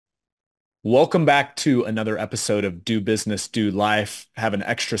Welcome back to another episode of Do Business, Do Life. Have an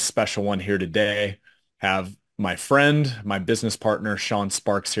extra special one here today. Have my friend, my business partner, Shawn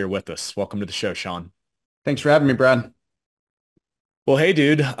Sparks here with us. Welcome to the show, Shawn. Thanks for having me, Brad. Well, hey,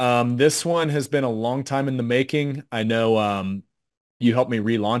 dude. This one has been a long time in the making. I know you helped me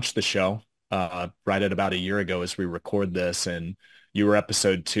relaunch the show right at about a year ago as we record this, and you were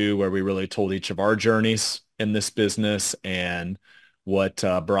episode 2 where we really told each of our journeys in this business and what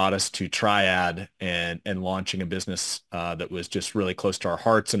brought us to Triad and launching a business that was just really close to our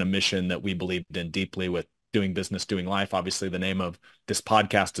hearts and a mission that we believed in deeply with doing business, doing life, obviously the name of this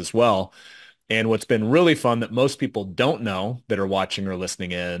podcast as well. And what's been really fun that most people don't know that are watching or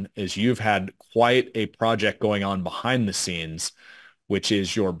listening in is you've had quite a project going on behind the scenes, which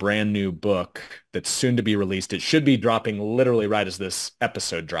is your brand new book that's soon to be released. It should be dropping literally right as this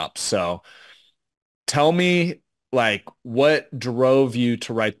episode drops. So tell me, like, what drove you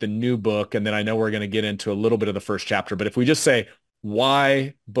to write the new book? And then I know we're going to get into a little bit of the first chapter, but if we just say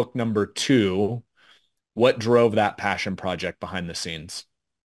why book number 2, what drove that passion project behind the scenes?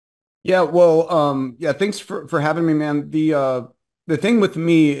 Yeah, thanks for having me, man. The thing with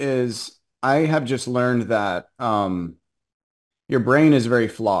me is I have just learned that your brain is very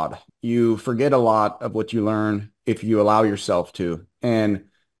flawed. You forget a lot of what you learn if you allow yourself to. And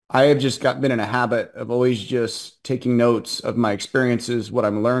I have just been in a habit of always just taking notes of my experiences, what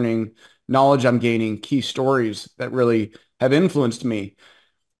I'm learning, knowledge I'm gaining, key stories that really have influenced me.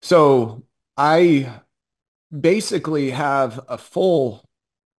 So I basically have a full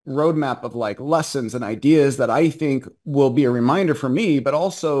roadmap of like lessons and ideas that I think will be a reminder for me, but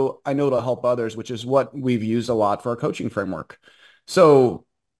also I know it'll help others, which is what we've used a lot for our coaching framework. So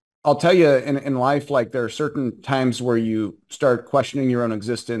I'll tell you in life, like there are certain times where you start questioning your own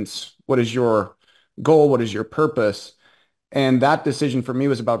existence. What is your goal? What is your purpose? And that decision for me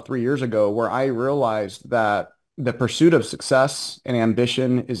was about 3 years ago, where I realized that the pursuit of success and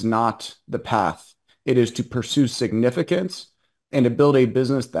ambition is not the path. It is to pursue significance and to build a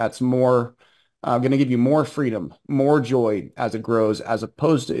business that's more going to give you more freedom, more joy as it grows, as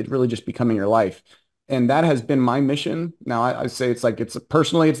opposed to it really just becoming your life. And that has been my mission. Now I say it's like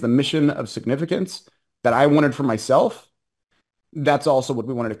personally, it's the mission of significance that I wanted for myself. That's also what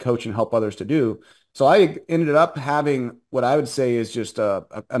we wanted to coach and help others to do. So I ended up having what I would say is just an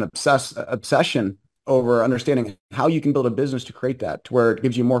obsession over understanding how you can build a business to create that, to where it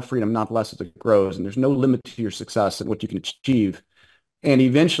gives you more freedom, not less, as it grows. And there's no limit to your success and what you can achieve. And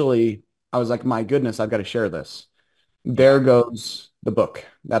eventually I was like, my goodness, I've got to share this. There Yeah. goes the book.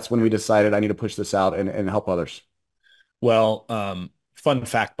 That's when we decided I need to push this out and help others. Well, fun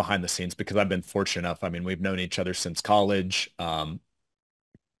fact behind the scenes, because I've been fortunate enough. I mean, we've known each other since college.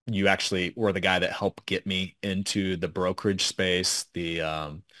 You actually were the guy that helped get me into the brokerage space, the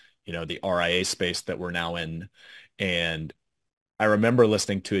RIA space that we're now in. And I remember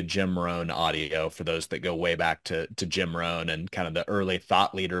listening to a Jim Rohn audio, for those that go way back to Jim Rohn and kind of the early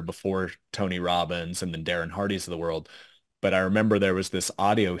thought leader before Tony Robbins and then Darren Hardy's of the world. But I remember there was this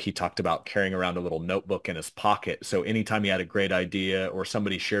audio he talked about carrying around a little notebook in his pocket. So anytime he had a great idea or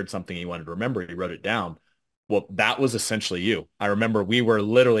somebody shared something he wanted to remember, he wrote it down. Well, that was essentially you. I remember we were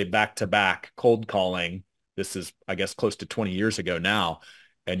literally back to back cold calling. This is, I guess, close to 20 years ago now.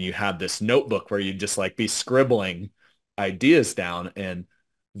 And you had this notebook where you'd just like be scribbling ideas down. And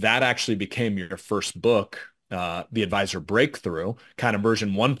that actually became your first book, The Advisor Breakthrough, kind of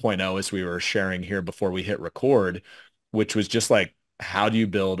version 1.0, as we were sharing here before we hit record, which was just like, how do you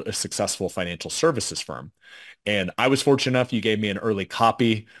build a successful financial services firm? And I was fortunate enough, you gave me an early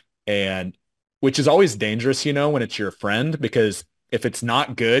copy, and which is always dangerous, when it's your friend, because if it's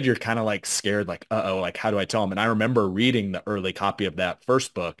not good, you're kind of like scared, like, uh-oh, like, how do I tell them? And I remember reading the early copy of that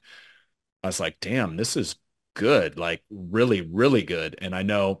first book. I was like, damn, this is good, like really, really good. And I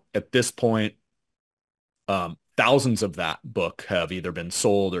know at this point, thousands of that book have either been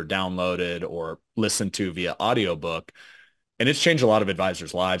sold or downloaded or listened to via audiobook. And it's changed a lot of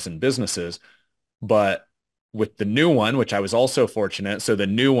advisors' lives and businesses. But with the new one, which I was also fortunate, so the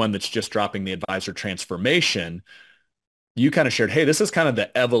new one that's just dropping, the advisor transformation, you kind of shared, hey, this is kind of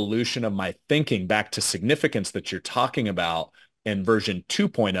the evolution of my thinking back to significance that you're talking about in version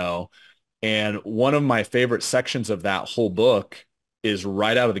 2.0. And one of my favorite sections of that whole book is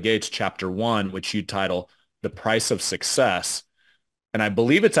right out of the gates, chapter 1, which you title The Price of Success. And I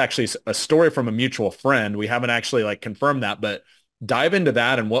believe it's actually a story from a mutual friend. We haven't actually like confirmed that, but dive into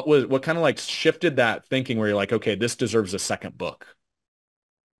that and what kind of like shifted that thinking where you're like, okay, this deserves a second book.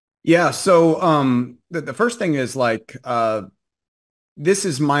 Yeah. So the first thing is like this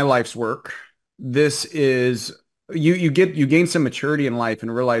is my life's work. This is you gain some maturity in life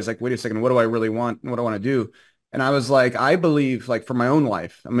and realize like, wait a second, what do I really want and what do I want to do? And I was like, I believe like for my own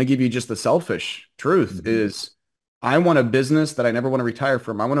life, I'm gonna give you just the selfish truth Mhm. is I want a business that I never want to retire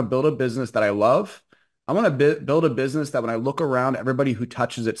from. I want to build a business that I love. I want to build a business that when I look around, everybody who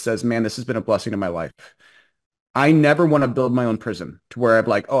touches it says, man, this has been a blessing in my life. I never want to build my own prison to where I'm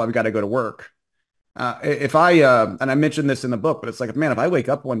like, oh, I've got to go to work. If I and I mentioned this in the book, but it's like, man, if I wake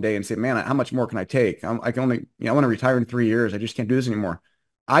up one day and say, man, how much more can I take? I can only, I want to retire in 3 years. I just can't do this anymore.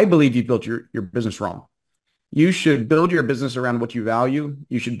 I believe you built your business wrong. You should build your business around what you value.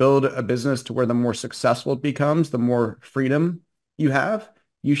 You should build a business to where the more successful it becomes, the more freedom you have.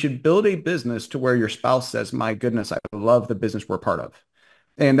 You should build a business to where your spouse says, my goodness, I love the business we're part of.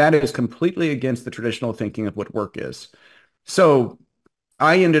 And that is completely against the traditional thinking of what work is. So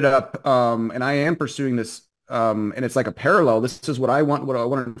I ended up, and I am pursuing this, and it's like a parallel. This is what I want, what I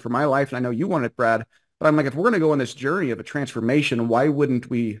wanted for my life, and I know you want it, Brad. But I'm like, if we're going to go on this journey of a transformation, why wouldn't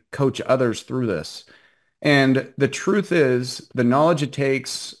we coach others through this? And the truth is, the knowledge it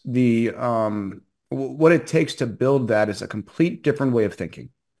takes, what it takes to build that is a complete different way of thinking.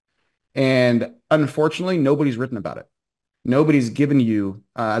 And unfortunately, nobody's written about it. Nobody's given you,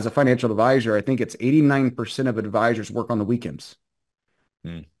 as a financial advisor, I think it's 89% of advisors work on the weekends,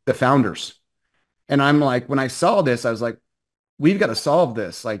 Mm. the founders. And I'm like, when I saw this, I was like, we've got to solve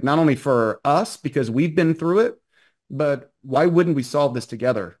this, like not only for us because we've been through it, but why wouldn't we solve this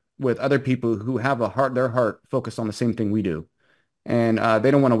together with other people who have their heart focused on the same thing we do, and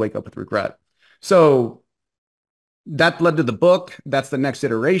they don't want to wake up with regret. So that led to the book. That's the next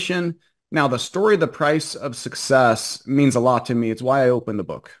iteration. Now, the story, the price of success means a lot to me. It's why I opened the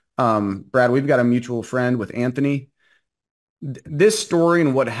book. Brad, we've got a mutual friend with Anthony. This story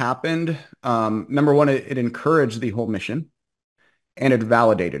and what happened, number one, it encouraged the whole mission and it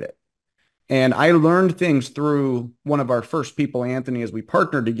validated it. And I learned things through one of our first people, Anthony, as we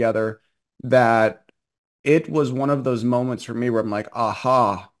partnered together, that it was one of those moments for me where I'm like,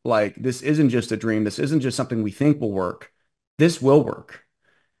 aha, like this isn't just a dream. This isn't just something we think will work. This will work.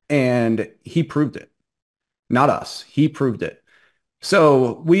 And he proved it, not us. He proved it.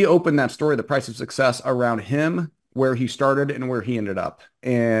 So we opened that story, The Price of Success, around him, where he started and where he ended up.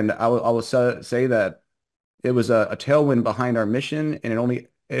 And I will say that it was a tailwind behind our mission, and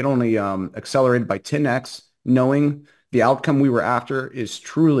it only accelerated by 10x, knowing the outcome we were after is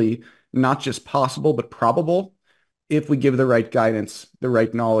truly not just possible, but probable if we give the right guidance, the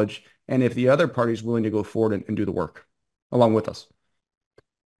right knowledge, and if the other party is willing to go forward and do the work along with us.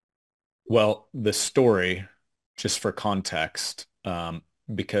 Well, the story, just for context,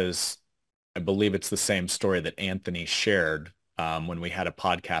 because I believe it's the same story that Anthony shared when we had a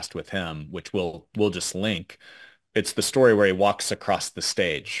podcast with him, which we'll just link. It's the story where he walks across the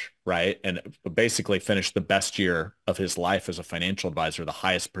stage, right? And basically finished the best year of his life as a financial advisor, the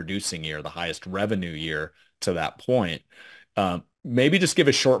highest producing year, the highest revenue year to that point. Maybe just give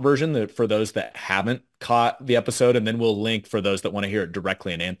a short version that for those that haven't caught the episode, and then we'll link for those that want to hear it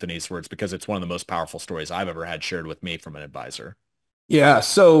directly in Anthony's words, because it's one of the most powerful stories I've ever had shared with me from an advisor. Yeah,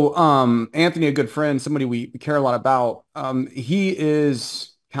 so Anthony, a good friend, somebody we care a lot about, he is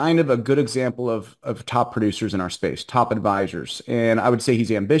kind of a good example of top producers in our space, top advisors. And I would say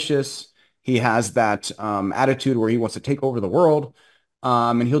he's ambitious. He has that attitude where he wants to take over the world,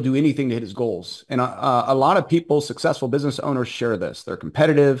 and he'll do anything to hit his goals. And a lot of people, successful business owners, share this. They're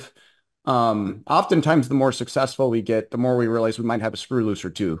competitive. Oftentimes, the more successful we get, the more we realize we might have a screw loose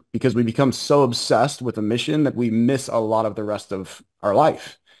or two because we become so obsessed with a mission that we miss a lot of the rest of our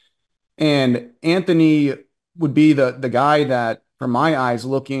life. And Anthony would be the guy that, from my eyes,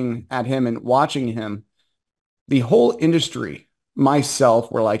 looking at him and watching him, the whole industry,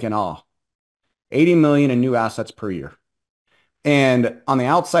 myself, were like in awe. 80 million in new assets per year. And on the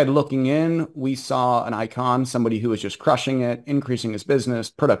outside looking in, we saw an icon, somebody who was just crushing it, increasing his business,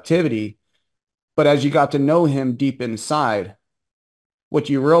 productivity. But as you got to know him deep inside, what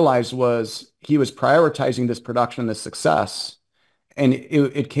you realized was he was prioritizing this production, this success, and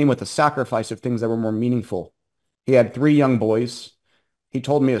it came with a sacrifice of things that were more meaningful. He had three young boys. He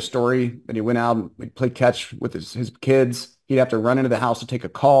told me a story that he went out and played catch with his kids. He'd have to run into the house to take a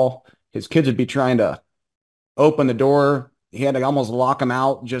call. His kids would be trying to open the door. He had to almost lock them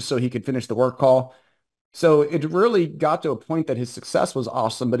out just so he could finish the work call. So it really got to a point that his success was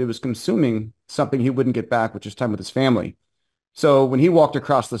awesome, but it was consuming something he wouldn't get back, which is time with his family. So when he walked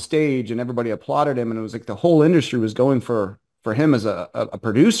across the stage and everybody applauded him, and it was like the whole industry was going for him as a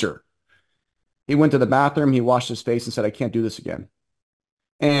producer, he went to the bathroom, he washed his face and said, I can't do this again.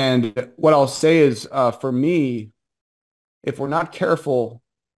 And what I'll say is, for me, if we're not careful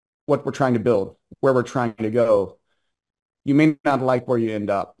what we're trying to build, where we're trying to go, you may not like where you end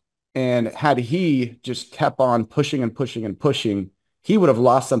up. And had he just kept on pushing and pushing and pushing, he would have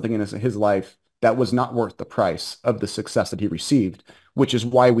lost something in his life that was not worth the price of the success that he received, which is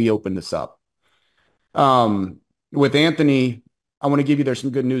why we opened this up. Um, with Anthony, I want to give you there's some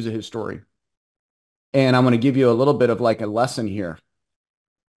good news of his story. And I'm going to give you a little bit of like a lesson here.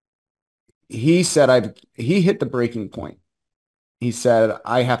 He said he hit the breaking point. He said,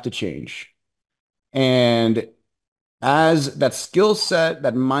 I have to change. And as that skill set,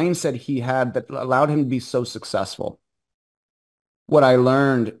 that mindset he had that allowed him to be so successful, what I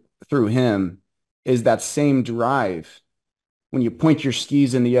learned through him is that same drive. When you point your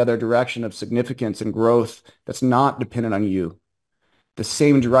skis in the other direction of significance and growth that's not dependent on you, the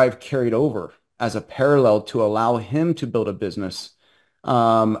same drive carried over as a parallel to allow him to build a business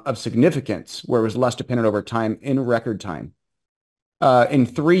of significance where it was less dependent over time in record time. In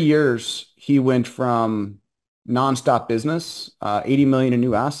 3 years, he went from nonstop business, 80 million in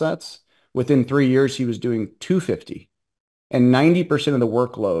new assets. Within 3 years, he was doing 250. And 90% of the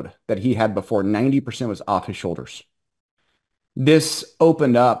workload that he had before, 90% was off his shoulders. This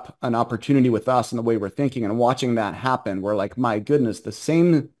opened up an opportunity with us in the way we're thinking and watching that happen. We're like, my goodness, the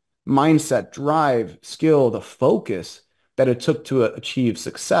same mindset, drive, skill, the focus that it took to achieve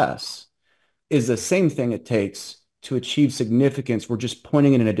success is the same thing it takes to achieve significance. We're just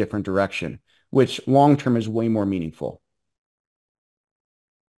pointing it in a different direction, which long term is way more meaningful.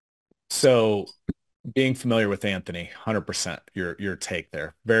 So being familiar with Anthony, 100% your take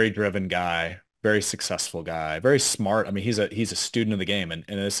there. Very driven guy, very successful guy, very smart. I mean, he's a student of the game, and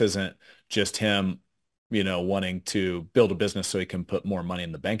this isn't just him, wanting to build a business so he can put more money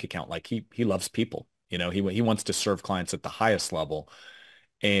in the bank account. Like he loves people. He wants to serve clients at the highest level.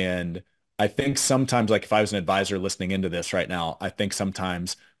 And I think sometimes, like if I was an advisor listening into this right now, I think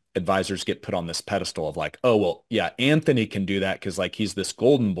sometimes advisors get put on this pedestal of like, oh, well, yeah, Anthony can do that because like he's this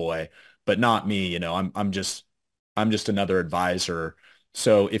golden boy, but not me. I'm just another advisor.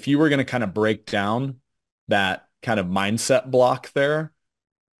 So if you were going to kind of break down that kind of mindset block there,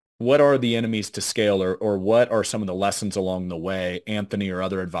 what are the enemies to scale, or what are some of the lessons along the way, Anthony or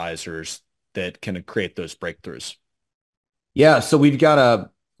other advisors, that can create those breakthroughs? Yeah, so we've got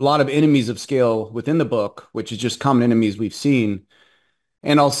a lot of enemies of scale within the book, which is just common enemies we've seen.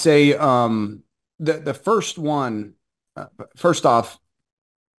 And I'll say the first one, first off,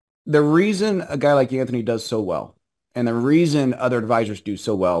 the reason a guy like Anthony does so well and the reason other advisors do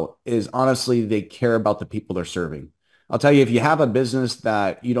so well is honestly they care about the people they're serving. I'll tell you, if you have a business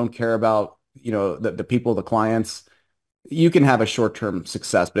that you don't care about, the people, the clients, you can have a short-term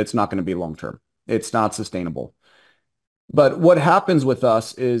success, but it's not going to be long-term. It's not sustainable. But what happens with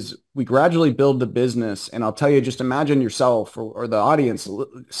us is we gradually build the business. And I'll tell you, just imagine yourself or the audience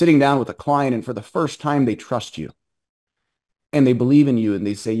sitting down with a client, and for the first time, they trust you and they believe in you and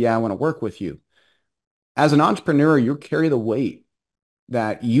they say, yeah, I want to work with you. As an entrepreneur, you carry the weight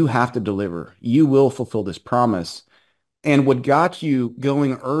that you have to deliver. You will fulfill this promise. And what got you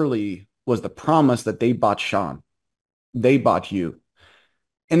going early was the promise that they bought Shawn. They bought you.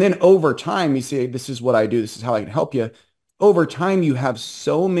 And then over time, you say, this is what I do. This is how I can help you. Over time, you have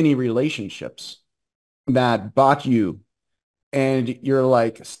so many relationships that bought you, and you're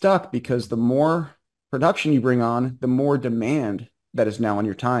like stuck because the more production you bring on, the more demand that is now on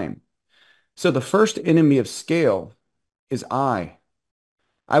your time. So the first enemy of scale is I.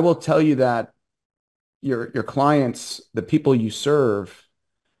 I will tell you that your clients, the people you serve,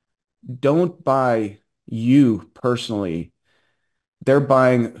 don't buy you personally. They're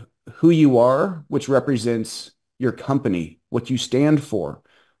buying who you are, which represents your company, what you stand for,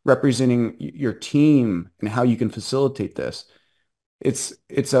 representing your team and how you can facilitate this.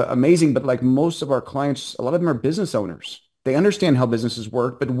 It's amazing, but like most of our clients, a lot of them are business owners. They understand how businesses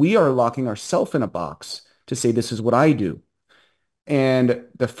work, but we are locking ourselves in a box to say, this is what I do. And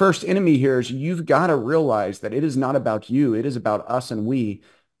the first enemy here is you've got to realize that it is not about you. It is about us and we.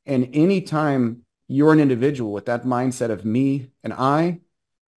 And anytime you're an individual with that mindset of me and I,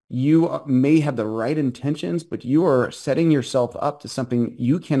 you may have the right intentions, but you are setting yourself up to something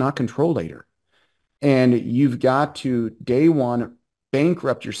you cannot control later. And you've got to, day one,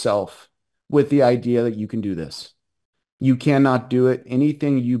 bankrupt yourself with the idea that you can do this. You cannot do it.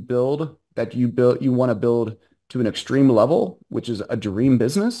 Anything you build that you want to build to an extreme level, which is a dream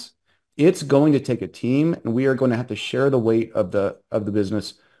business, it's going to take a team, and we are going to have to share the weight of the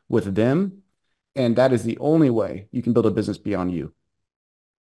business with them. And that is the only way you can build a business beyond you.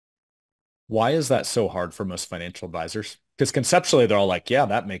 Why is that so hard for most financial advisors? Because conceptually, they're all like, yeah,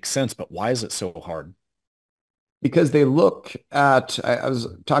 that makes sense, but why is it so hard? Because they look at, I was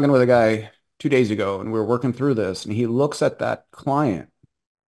talking with a guy 2 days ago, and we were working through this, and he looks at that client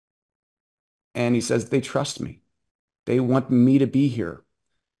and he says, they trust me. They want me to be here.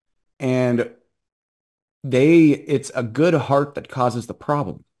 And it's a good heart that causes the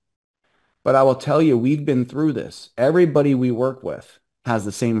problem. But I will tell you, we've been through this. Everybody we work with has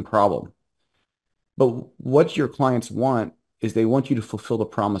the same problem. But what your clients want is they want you to fulfill the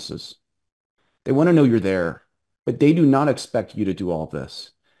promises. They want to know you're there, but they do not expect you to do all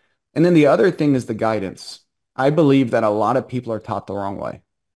this. And then the other thing is the guidance. I believe that a lot of people are taught the wrong way.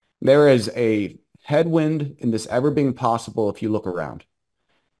 There is a headwind in this ever being possible if you look around.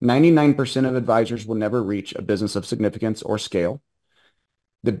 99% of advisors will never reach a business of significance or scale.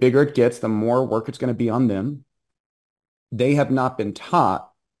 The bigger it gets, the more work it's going to be on them. They have not been taught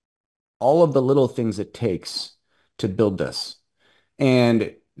all of the little things it takes to build this.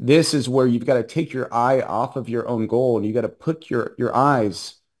 And this is where you've got to take your eye off of your own goal, and you got to put your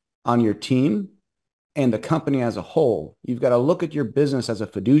eyes on your team and the company as a whole. You've got to look at your business as a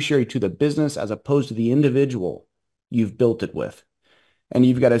fiduciary to the business as opposed to the individual you've built it with. And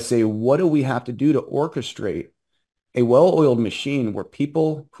you've got to say, what do we have to do to orchestrate a well-oiled machine where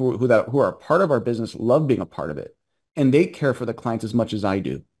people who are a part of our business love being a part of it, and they care for the clients as much as I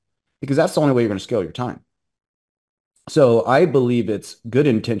do, because that's the only way you're going to scale your time. So I believe it's good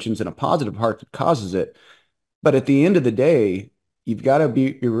intentions and a positive heart that causes it. But at the end of the day, you've got to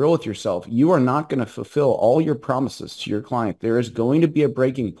be real with yourself. You are not going to fulfill all your promises to your client. There is going to be a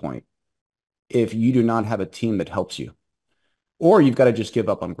breaking point if you do not have a team that helps you, or you've got to just give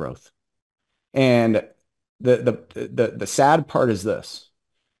up on growth. And the sad part is this.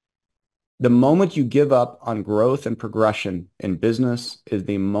 The moment you give up on growth and progression in business is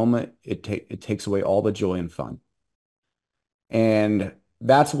the moment it takes away all the joy and fun. And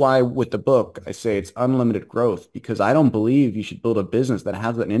that's why with the book, I say it's unlimited growth, because I don't believe you should build a business that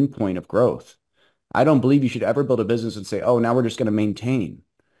has an endpoint of growth. I don't believe you should ever build a business and say, oh, now we're just going to maintain.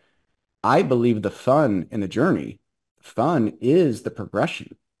 I believe the fun in the journey, fun is the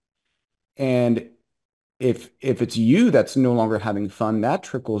progression. And if it's you that's no longer having fun, that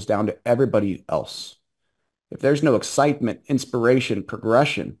trickles down to everybody else. If there's no excitement, inspiration,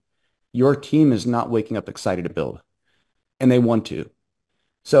 progression, your team is not waking up excited to build, and they want to.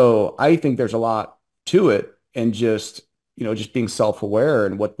 So I think there's a lot to it, and just being self-aware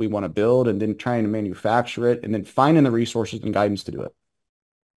and what we want to build, and then trying to manufacture it, and then finding the resources and guidance to do it.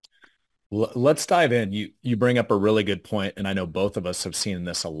 Let's dive in. You bring up a really good point, and I know both of us have seen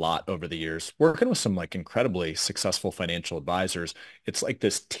this a lot over the years. Working with some like incredibly successful financial advisors, it's like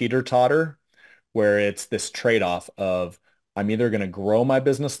this teeter-totter where it's this trade-off of I'm either going to grow my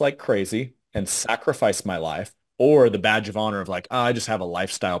business like crazy and sacrifice my life, or the badge of honor of like, oh, I just have a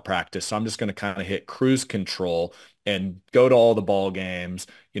lifestyle practice, so I'm just going to kind of hit cruise control and go to all the ball games,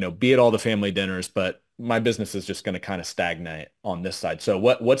 be at all the family dinners, but my business is just going to kind of stagnate on this side. So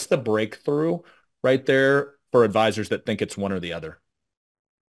what's the breakthrough right there for advisors that think it's one or the other?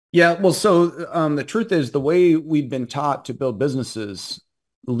 Yeah, well, so the truth is the way we've been taught to build businesses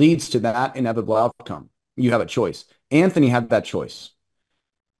leads to that inevitable outcome. You have a choice. Anthony had that choice.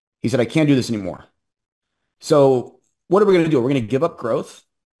 He said, I can't do this anymore. So what are we going to do? We're going to give up growth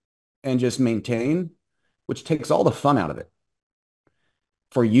and just maintain, which takes all the fun out of it.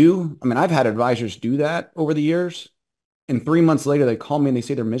 For you, I mean, I've had advisors do that over the years, and 3 months later, they call me and they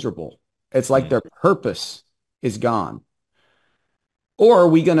say they're miserable. It's like their purpose is gone. Or are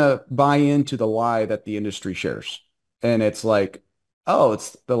we going to buy into the lie that the industry shares? And it's like, oh,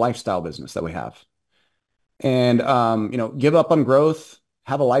 it's the lifestyle business that we have. And, give up on growth,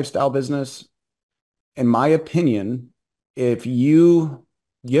 have a lifestyle business. In my opinion, if you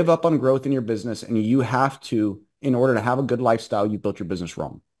give up on growth in your business and you have to, in order to have a good lifestyle, you built your business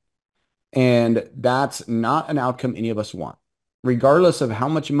wrong. And that's not an outcome any of us want. Regardless of how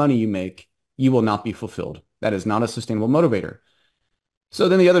much money you make, you will not be fulfilled. That is not a sustainable motivator. So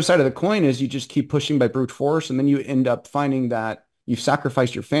then the other side of the coin is you just keep pushing by brute force, and then you end up finding that you've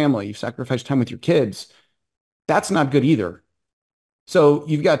sacrificed your family, you've sacrificed time with your kids. That's not good either. So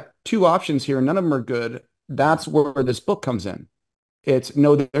you've got two options here. None of them are good. That's where this book comes in. It's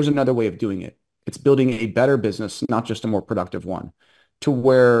no, there's another way of doing it. It's building a better business, not just a more productive one, to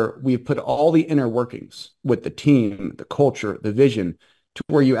where we put all the inner workings with the team, the culture, the vision, to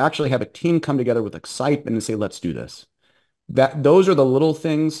where you actually have a team come together with excitement and say, let's do this. Those are the little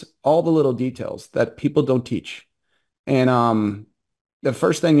things, all the little details that people don't teach. And the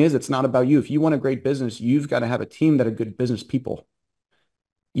first thing is, it's not about you. If you want a great business, you've got to have a team that are good business people.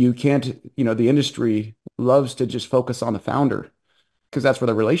 You can't, the industry loves to just focus on the founder because that's where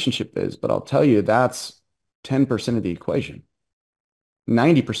the relationship is. But I'll tell you, that's 10% of the equation.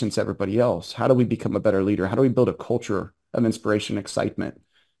 90% is everybody else. How do we become a better leader? How do we build a culture of inspiration, excitement?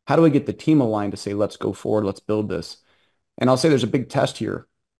 How do we get the team aligned to say, let's go forward, let's build this? And I'll say there's a big test here.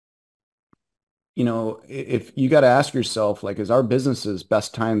 If you got to ask yourself, like, is our business's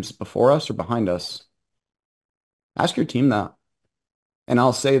best times before us or behind us? Ask your team that. And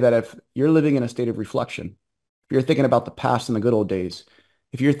I'll say that if you're living in a state of reflection, if you're thinking about the past and the good old days,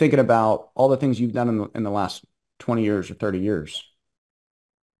 if you're thinking about all the things you've done in the last 20 years or 30 years,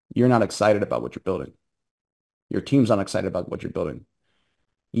 you're not excited about what you're building. Your team's not excited about what you're building.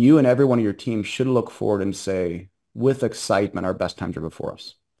 You and every one of your team should look forward and say, with excitement, our best times are before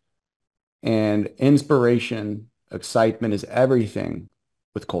us. And inspiration, excitement is everything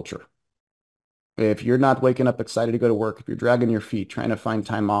with culture. If you're not waking up excited to go to work, if you're dragging your feet, trying to find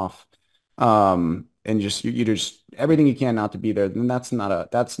time off, and just you just everything you can not to be there, then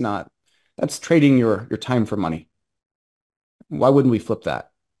that's trading your time for money. Why wouldn't we flip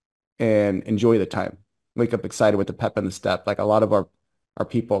that and enjoy the time? Wake up excited with the pep in the step, like a lot of our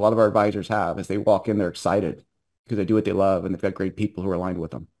people, a lot of our advisors have, as they walk in, they're excited because they do what they love and they've got great people who are aligned with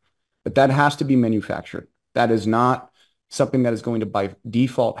them. But that has to be manufactured. That is not something that is going to by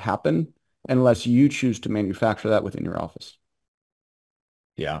default happen unless you choose to manufacture that within your office.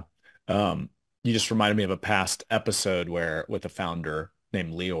 Yeah. You just reminded me of a past episode where with a founder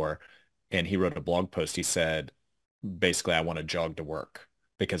named Leor, and he wrote a blog post. He said, basically, I want to jog to work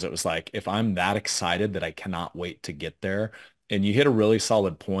because it was like, if I'm that excited that I cannot wait to get there, and you hit a really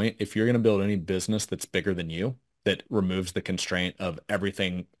solid point. If you're going to build any business that's bigger than you, that removes the constraint of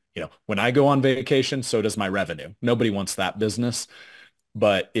everything, when I go on vacation, so does my revenue. Nobody wants that business.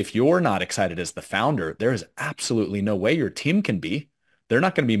 But if you're not excited as the founder, there is absolutely no way your team can be. They're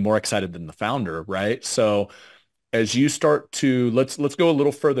not going to be more excited than the founder, right? So as you start to let's go a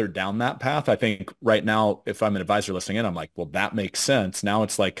little further down that path. I think right now, if I'm an advisor listening in, I'm like, well, that makes sense. Now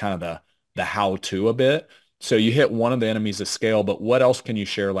it's like kind of the how-to a bit. So you hit one of the enemies of scale, but what else can you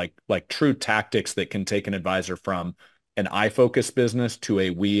share like true tactics that can take an advisor from an I-focused business to a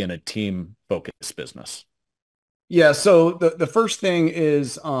we and a team-focused business? Yeah, so the first thing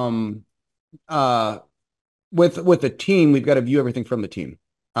is uh with a team, we've got to view everything from the team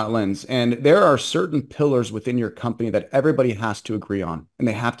lens. And there are certain pillars within your company that everybody has to agree on and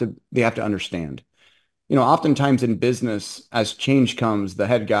they have to understand. Oftentimes in business, as change comes, the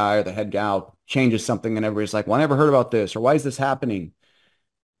head guy or the head gal changes something and everybody's like, well, I never heard about this, or why is this happening?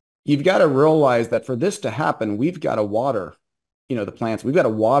 You've got to realize that for this to happen, we've got to water, the plants. We got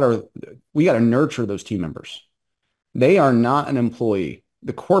to nurture those team members. They are not an employee.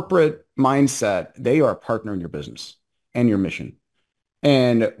 The corporate mindset, they are a partner in your business and your mission.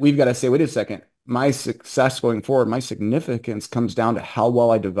 And we've got to say, wait a second, my success going forward, my significance comes down to how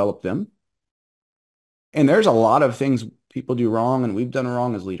well I develop them. And there's a lot of things people do wrong and we've done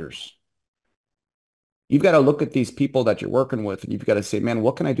wrong as leaders. You've got to look at these people that you're working with and you've got to say, man,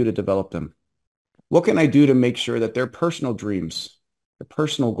 what can I do to develop them? What can I do to make sure that their personal dreams, their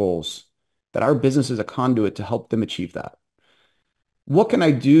personal goals, that our business is a conduit to help them achieve that? What can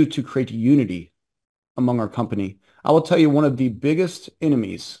I do to create unity among our company? I will tell you one of the biggest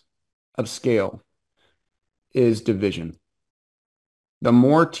enemies of scale is division. The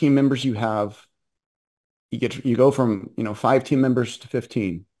more team members you have, you go from 5 team members to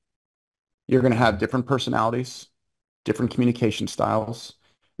 15. You're going to have different personalities, different communication styles.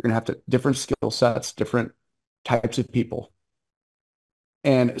 You're going to have different skill sets, different types of people.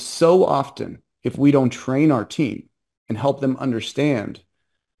 And so often, if we don't train our team and help them understand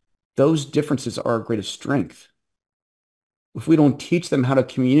those differences are our greatest strength, if we don't teach them how to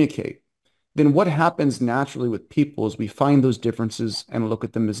communicate, then what happens naturally with people is we find those differences and look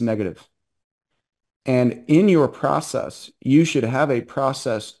at them as negative. And in your process, you should have a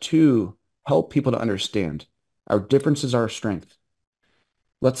process to help people to understand our differences are our strength.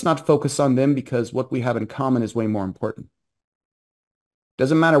 Let's not focus on them because what we have in common is way more important.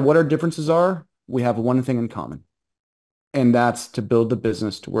 Doesn't matter what our differences are, we have one thing in common. And that's to build the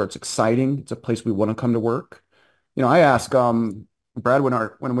business to where it's exciting. It's a place we want to come to work. I ask Brad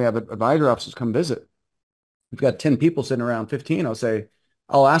when we have advisor offices come visit, we've got 10 people sitting around 15.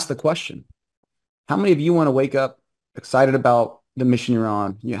 I'll ask the question, how many of you want to wake up excited about the mission you're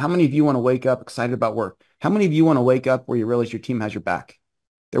on? How many of you want to wake up excited about work? How many of you want to wake up where you realize your team has your back?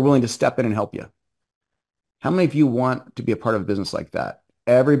 They're willing to step in and help you. How many of you want to be a part of a business like that?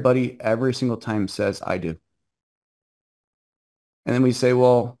 Everybody, every single time says, I do. And then we say,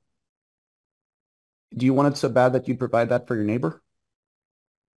 well, do you want it so bad that you provide that for your neighbor?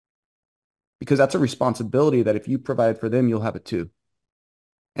 Because that's a responsibility that if you provide for them, you'll have it too.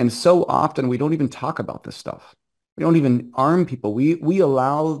 And so often we don't even talk about this stuff. We don't even arm people. We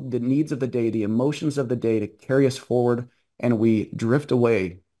allow the needs of the day, the emotions of the day to carry us forward, and we drift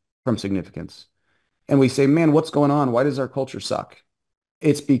away from significance. And we say, man, what's going on? Why does our culture suck?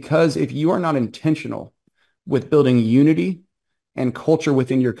 It's because if you are not intentional with building unity and culture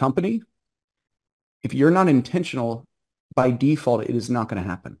within your company, if you're not intentional, by default, it is not going to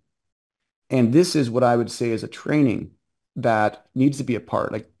happen. And this is what I would say is a training that needs to be a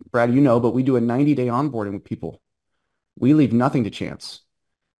part. Like Brad, you know, but we do a 90-day onboarding with people. We leave nothing to chance.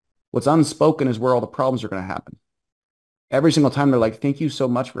 What's unspoken is where all the problems are going to happen. Every single time they're like, thank you so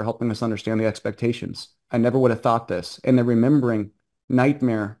much for helping us understand the expectations. I never would have thought this. And they're remembering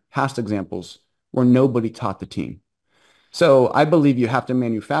nightmare past examples where nobody taught the team. So I believe you have to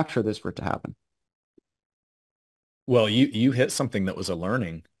manufacture this for it to happen. Well, you hit something that was a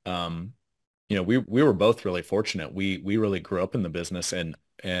learning. We were both really fortunate. We really grew up in the business,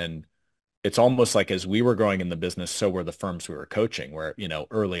 and it's almost like as we were growing in the business, so were the firms we were coaching, where,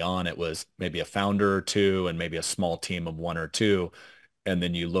 early on it was maybe a founder or two and maybe a small team of one or two. And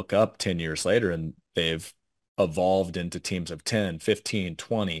then you look up 10 years later and they've evolved into teams of 10, 15,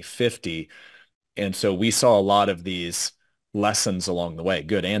 20, 50. And so we saw a lot of these lessons along the way,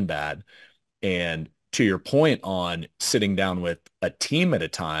 good and bad. And to your point on sitting down with a team at a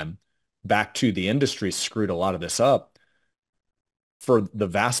time, back to the industry screwed a lot of this up. For the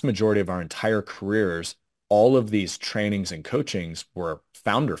vast majority of our entire careers, all of these trainings and coachings were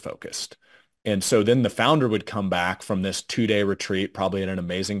founder focused. And so then the founder would come back from this 2-day retreat, probably at an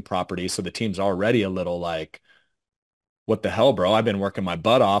amazing property. So the team's already a little like, what the hell, bro? I've been working my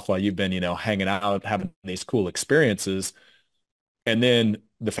butt off while you've been, hanging out, having these cool experiences. And then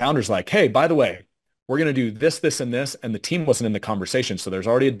the founder's like, hey, by the way, we're going to do this, this, and this. And the team wasn't in the conversation. So there's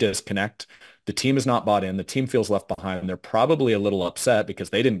already a disconnect. The team is not bought in. The team feels left behind. They're probably a little upset because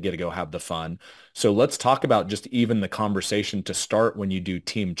they didn't get to go have the fun. So let's talk about just even the conversation to start when you do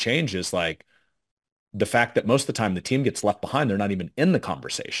team changes, like the fact that most of the time the team gets left behind. They're not even in the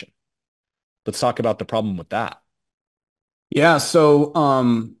conversation. Let's talk about the problem with that. Yeah. So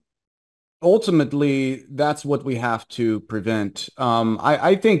ultimately, that's what we have to prevent.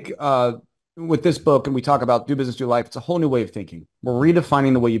 I think with this book, and we talk about do business, do life, it's a whole new way of thinking. We're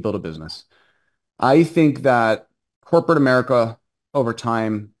redefining the way you build a business. I think that corporate America over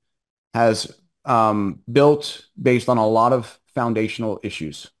time has built based on a lot of foundational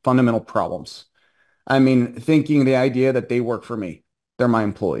issues, fundamental problems. I mean, thinking the idea that they work for me, they're my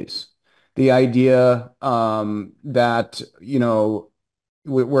employees. The idea that,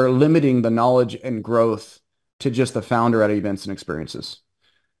 we're limiting the knowledge and growth to just the founder at events and experiences.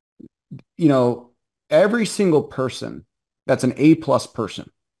 You know, every single person that's an A-plus person,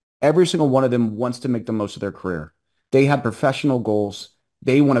 every single one of them wants to make the most of their career. They have professional goals.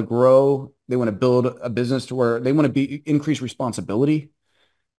 They want to grow. They want to build a business to where they want to be increase responsibility.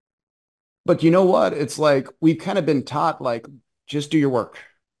 But you know what? It's like we've kind of been taught like just do your work.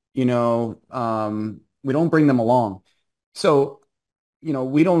 We don't bring them along. So,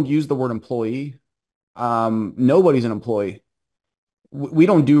 we don't use the word employee. Nobody's an employee. We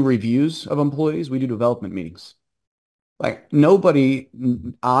don't do reviews of employees. We do development meetings. Like nobody,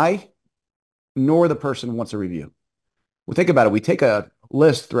 I nor the person wants a review. Well, think about it. We take a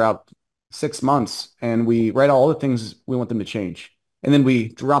list throughout 6 months and we write all the things we want them to change. And then we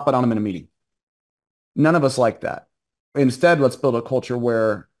drop it on them in a meeting. None of us like that. Instead, let's build a culture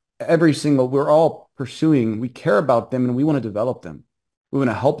where we're all pursuing, we care about them and we want to develop them. We want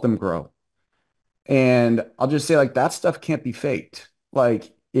to help them grow. And I'll just say like that stuff can't be faked.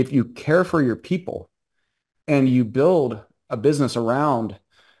 Like if you care for your people and you build a business around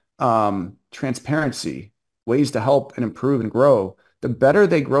transparency, ways to help and improve and grow, the better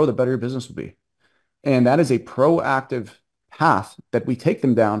they grow, the better your business will be. And that is a proactive path that we take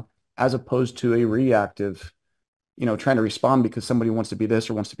them down as opposed to a reactive, trying to respond because somebody wants to be this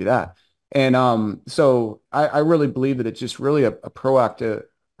or wants to be that. And so I really believe that it's just really a proactive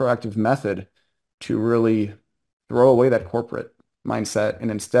method to really throw away that corporate mindset and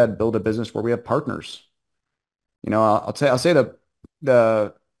instead build a business where we have partners. I'll say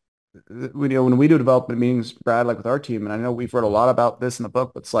the when we do development meetings, Brad, like with our team, and I know we've read a lot about this in the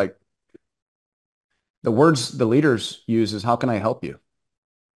book, but it's like the words the leaders use is how can I help you?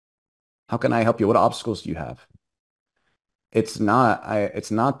 How can I help you? What obstacles do you have? It's not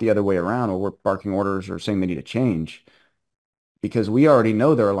the other way around where we're barking orders or saying they need to change because we already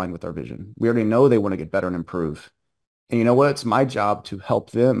know they're aligned with our vision. We already know they want to get better and improve. And you know what? It's my job to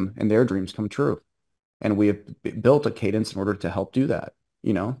help them and their dreams come true. And we have built a cadence in order to help do that,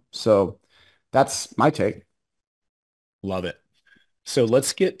 So that's my take. Love it. So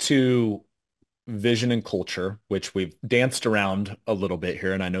let's get to vision and culture, which we've danced around a little bit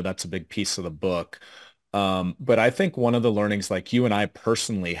here, and I know that's a big piece of the book. But I think one of the learnings like you and I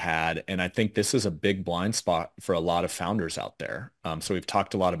personally had, and I think this is a big blind spot for a lot of founders out there. So we've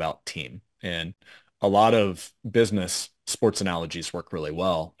talked a lot about team and a lot of business sports analogies work really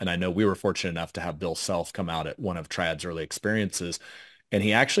well. And I know we were fortunate enough to have Bill Self come out at one of Triad's early experiences. And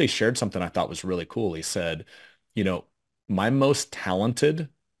he actually shared something I thought was really cool. He said, you know, my most talented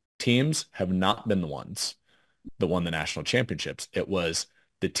teams have not been the ones that won the national championships. It was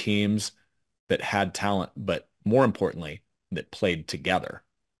the teams that had talent, but more importantly, that played together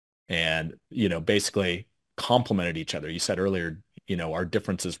and, basically complemented each other. You said earlier, our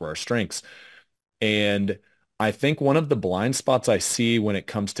differences were our strengths. And I think one of the blind spots I see when it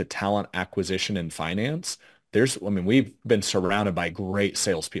comes to talent acquisition and finance, we've been surrounded by great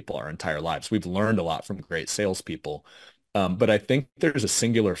salespeople our entire lives. We've learned a lot from great salespeople. But I think there's a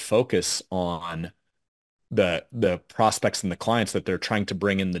singular focus on the prospects and the clients that they're trying to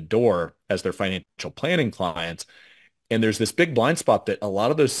bring in the door as their financial planning clients. And there's this big blind spot that a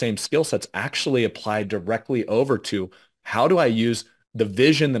lot of those same skill sets actually apply directly over to how do I use the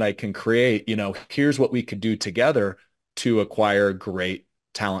vision that I can create? Here's what we could do together to acquire great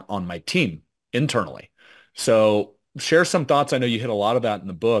talent on my team internally. So share some thoughts. I know you hit a lot of that in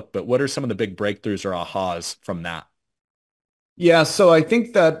the book, but what are some of the big breakthroughs or ahas from that? Yeah, so I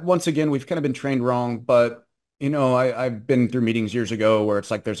think that once again, we've kind of been trained wrong, but I've been through meetings years ago where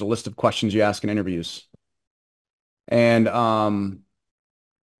it's like there's a list of questions you ask in interviews. And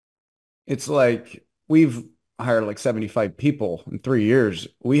it's like we've hired like 75 people in 3 years.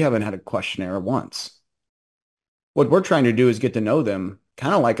 We haven't had a questionnaire once. What we're trying to do is get to know them,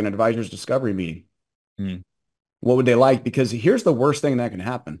 kind of like an advisor's discovery meeting. Mm. What would they like? Because here's the worst thing that can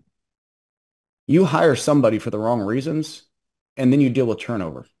happen. You hire somebody for the wrong reasons, and then you deal with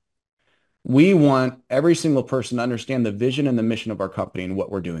turnover. We want every single person to understand the vision and the mission of our company and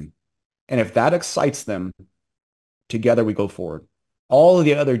what we're doing. And if that excites them, together we go forward. All of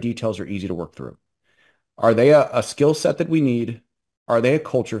the other details are easy to work through. Are they a skill set that we need? Are they a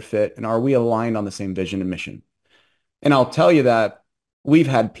culture fit? And are we aligned on the same vision and mission? And I'll tell you that we've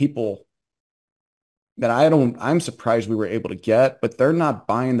had people that I'm surprised we were able to get, but they're not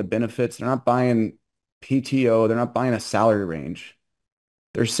buying the benefits. They're not buying PTO. They're not buying a salary range.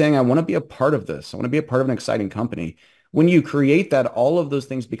 They're saying, I want to be a part of this. I want to be a part of an exciting company. When you create that, all of those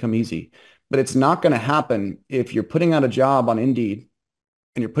things become easy. But it's not going to happen if you're putting out a job on Indeed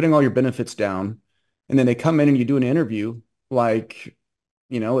and you're putting all your benefits down, and then they come in and you do an interview like,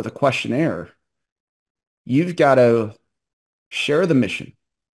 with a questionnaire. You've got to share the mission,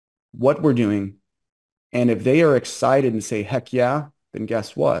 what we're doing. And if they are excited and say, heck yeah, then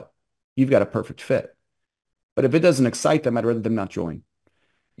guess what? You've got a perfect fit. But if it doesn't excite them, I'd rather them not join,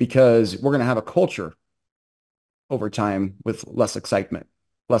 because we're going to have a culture over time with less excitement,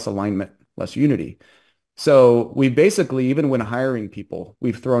 less alignment, less unity. So we basically, even when hiring people,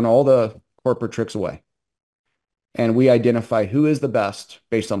 we've thrown all the corporate tricks away. And we identify who is the best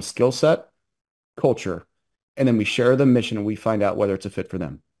based on skill set, culture, and then we share the mission and we find out whether it's a fit for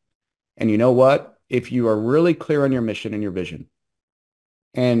them. And you know what? If you are really clear on your mission and your vision,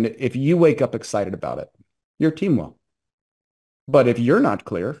 and if you wake up excited about it, your team will. But if you're not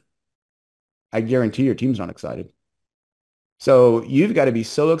clear, I guarantee your team's not excited. So you've got to be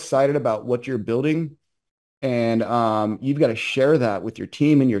so excited about what you're building, and you've got to share that with your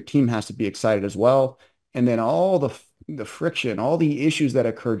team, and your team has to be excited as well. And then all the friction, all the issues that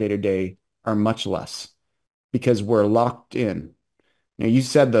occur day to day are much less because we're locked in. You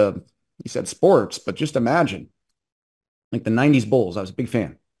said sports, but just imagine like the 90s Bulls. I was a big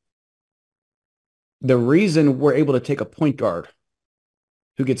fan. The reason we're able to take a point guard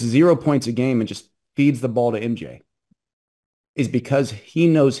who gets 0 points a game and just feeds the ball to MJ is because he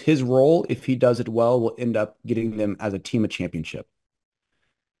knows his role, if he does it well, will end up getting them as a team a championship.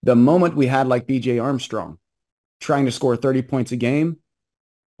 The moment we had like BJ Armstrong trying to score 30 points a game,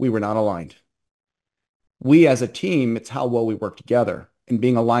 we were not aligned. We as a team, it's how well we work together and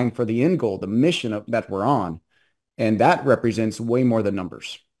being aligned for the end goal, the mission that we're on. And that represents way more than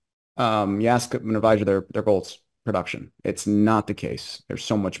numbers. You ask an advisor their goals, production. It's not the case. There's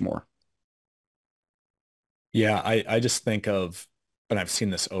so much more. Yeah, I just think of, and I've seen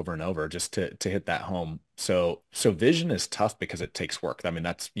this over and over just to hit that home. So vision is tough because it takes work. I mean,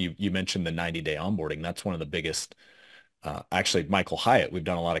 that's you mentioned the 90-day onboarding. That's one of the biggest. Actually, Michael Hyatt, we've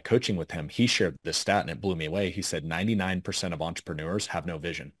done a lot of coaching with him. He shared this stat and it blew me away. He said 99% of entrepreneurs have no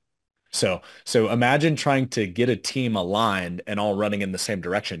vision. So imagine trying to get a team aligned and all running in the same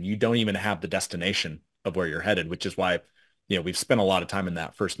direction. You don't even have the destination of where you're headed, which is why we've spent a lot of time in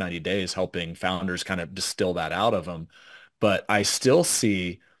that first 90 days helping founders kind of distill that out of them. But I still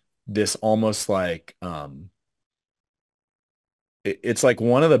see this almost like, it's like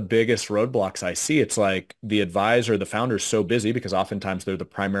one of the biggest roadblocks I see. It's like the advisor, the founder is so busy because oftentimes they're the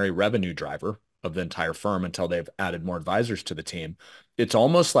primary revenue driver of the entire firm until they've added more advisors to the team. It's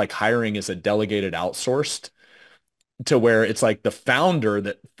almost like hiring is a delegated outsourced to where it's like the founder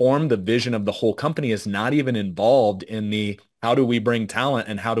that formed the vision of the whole company is not even involved in the how do we bring talent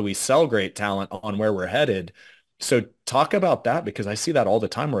and how do we sell great talent on where we're headed. So talk about that because I see that all the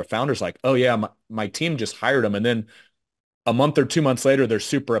time where a founder's like, oh yeah, my team just hired them. And then a month or 2 months later, they're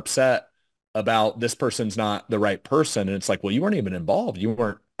super upset about this person's not the right person. And it's like, well, you weren't even involved. You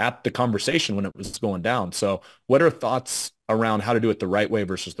weren't at the conversation when it was going down. So what are thoughts around how to do it the right way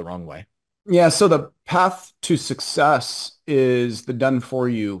versus the wrong way? Yeah, so the path to success is the done for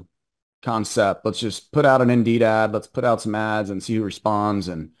you concept. Let's just put out an Indeed ad. Let's put out some ads and see who responds,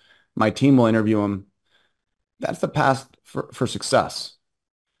 and my team will interview them. That's the path for success.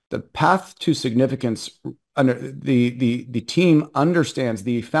 The path to significance under the team understands,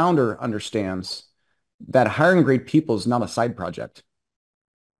 the founder understands that hiring great people is not a side project.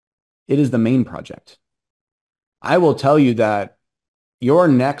 It is the main project. I will tell you that your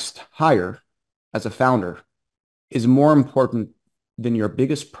next hire as a founder is more important than your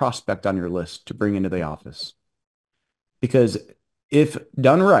biggest prospect on your list to bring into the office. Because if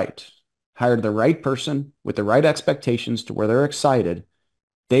done right, hired the right person with the right expectations to where they're excited,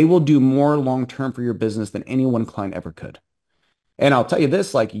 they will do more long-term for your business than any one client ever could. And I'll tell you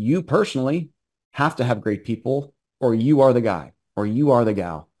this, like you personally have to have great people or you are the guy or you are the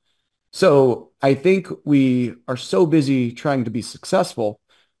gal. So I think we are so busy trying to be successful,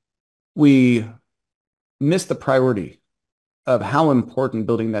 we miss the priority of how important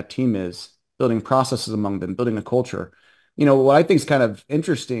building that team is, building processes among them, building a culture. What I think is kind of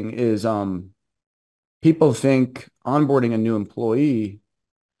interesting is people think onboarding a new employee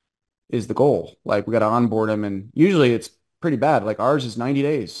is the goal. Like we got to onboard them, and usually it's pretty bad. Like ours is 90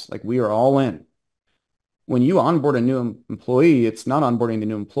 days. Like we are all in. When you onboard a new employee, it's not onboarding the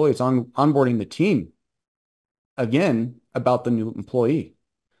new employee, it's onboarding the team. Again, about the new employee.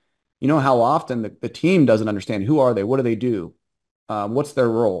 You know how often the team doesn't understand who are they, what do they do, what's their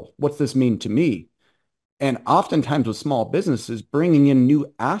role, what's this mean to me? And oftentimes with small businesses, bringing in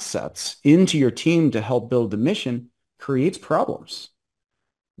new assets into your team to help build the mission creates problems.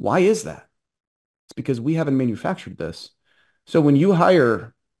 Why is that? It's because we haven't manufactured this. So when you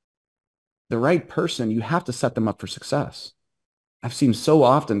hire the right person, you have to set them up for success. I've seen so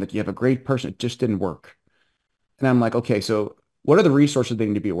often that you have a great person, it just didn't work. And I'm like, okay, so what are the resources they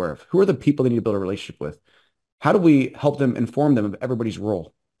need to be aware of? Who are the people they need to build a relationship with? How do we help them inform them of everybody's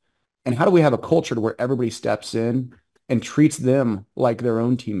role? And how do we have a culture to where everybody steps in and treats them like their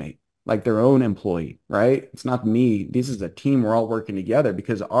own teammate, like their own employee, right? It's not me. This is a team. We're all working together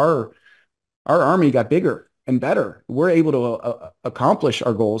because our army got bigger and better. We're able to accomplish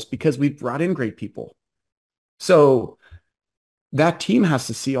our goals because we've brought in great people. So that team has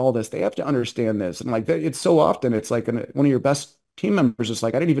to see all this. They have to understand this. And like, it's so often, it's like one of your best team members is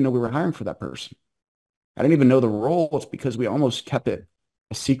like, I didn't even know we were hiring for that person. I didn't even know the role. It's because we almost kept it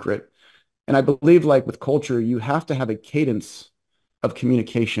a secret. And I believe like with culture, you have to have a cadence of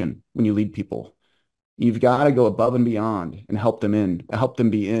communication when you lead people. You've got to go above and beyond and help them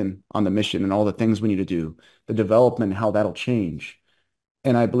be in on the mission and all the things we need to do, the development, how that'll change.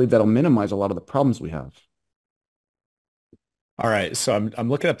 And I believe that'll minimize a lot of the problems we have. All right. So I'm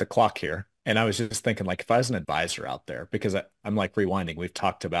looking at the clock here and I was just thinking like if I was an advisor out there, because I'm like rewinding, we've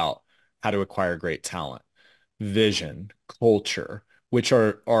talked about how to acquire great talent, vision, culture, which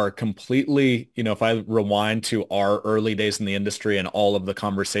are completely, if I rewind to our early days in the industry and all of the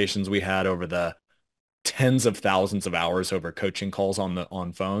conversations we had over the tens of thousands of hours over coaching calls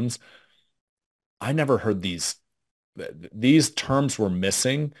on phones, I never heard these terms were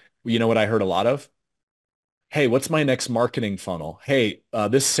missing. You know what I heard a lot of? Hey, what's my next marketing funnel? Hey,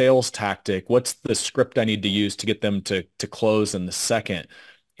 this sales tactic, what's the script I need to use to get them to close in the second?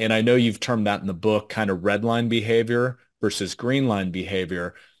 And I know you've termed that in the book kind of red line behavior versus green line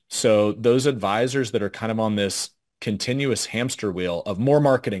behavior. So those advisors that are kind of on this continuous hamster wheel of more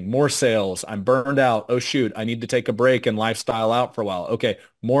marketing, more sales, I'm burned out. Oh, shoot, I need to take a break and lifestyle out for a while. Okay,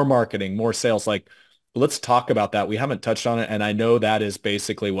 more marketing, more sales. Like, let's talk about that. We haven't touched on it. And I know that is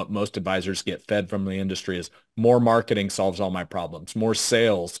basically what most advisors get fed from the industry is more marketing solves all my problems. More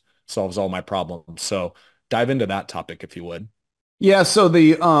sales solves all my problems. So dive into that topic if you would. Yeah, so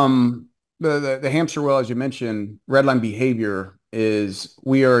the hamster wheel, as you mentioned, red line behavior is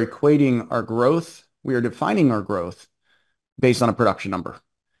we are equating our growth, we are defining our growth based on a production number.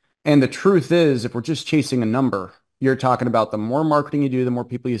 And the truth is, if we're just chasing a number, you're talking about the more marketing you do, the more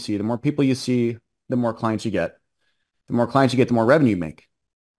people you see, the more people you see, the more clients you get. The more clients you get, the more revenue you make.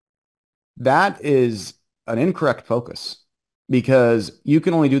 That is an incorrect focus because you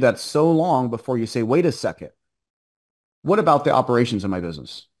can only do that so long before you say, wait a second, what about the operations of my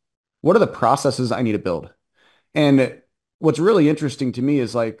business? What are the processes I need to build? And what's really interesting to me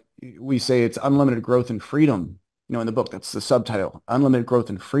is like we say it's unlimited growth and freedom. You know, in the book, that's the subtitle, Unlimited Growth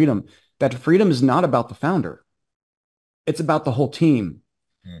and Freedom. That freedom is not about the founder. It's about the whole team.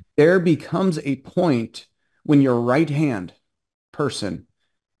 Mm. There becomes a point when your right hand person,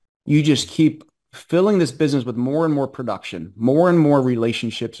 you just keep filling this business with more and more production, more and more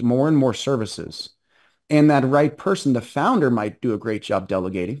relationships, more and more services. And that right person, the founder, might do a great job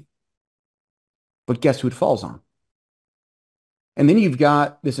delegating, but guess who it falls on? And then you've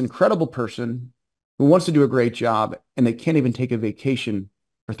got this incredible person who wants to do a great job and they can't even take a vacation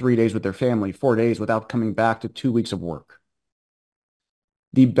for 3 days with their family, 4 days without coming back to 2 weeks of work.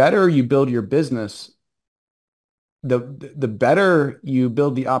 The better you build your business, the better you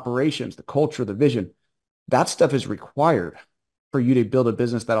build the operations, the culture, the vision. That stuff is required for you to build a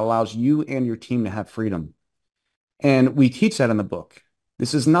business that allows you and your team to have freedom. And we teach that in the book.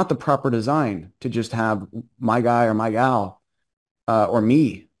 This is not the proper design to just have my guy or my gal or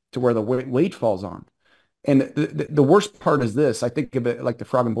me to where the weight falls on. And the worst part is this. I think of it like the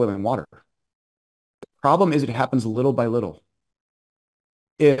frog in boiling water. The problem is it happens little by little.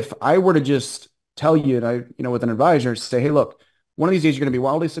 If I were to just tell you, and with an advisor, say, hey, look, one of these days you're going to be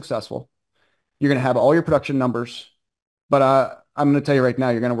wildly successful. You're going to have all your production numbers, but I'm going to tell you right now,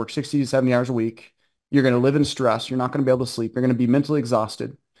 you're going to work 60 to 70 hours a week. You're going to live in stress. You're not going to be able to sleep. You're going to be mentally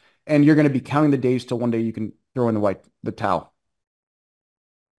exhausted, and you're going to be counting the days till one day you can throw in the towel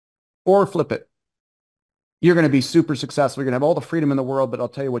or flip it. You're going to be super successful. You're going to have all the freedom in the world, but I'll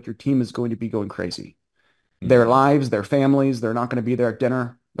tell you what, your team is going to be going crazy. Their lives, their families, they're not going to be there at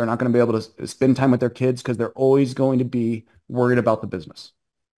dinner. They're not going to be able to spend time with their kids because they're always going to be worried about the business.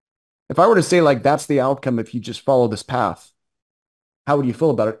 If I were to say like that's the outcome if you just follow this path, how would you feel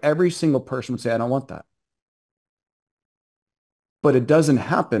about it? Every single person would say, I don't want that. But it doesn't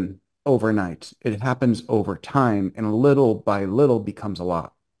happen overnight. It happens over time, and little by little becomes a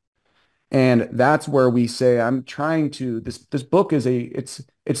lot. And that's where we say, I'm trying to, this book is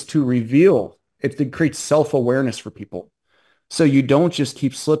it's to reveal, it's to create self-awareness for people. So you don't just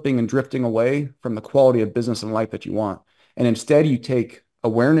keep slipping and drifting away from the quality of business and life that you want. And instead you take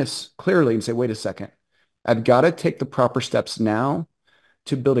awareness clearly and say, wait a second, I've got to take the proper steps now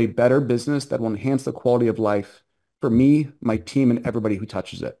to build a better business that will enhance the quality of life for me, my team, and everybody who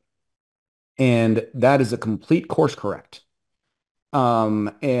touches it. And that is a complete course correct.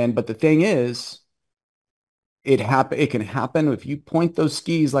 But the thing is, it can happen if you point those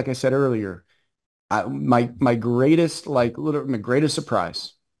skis, like I said earlier. My greatest, like literally my greatest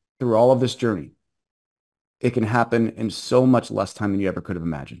surprise through all of this journey, it can happen in so much less time than you ever could have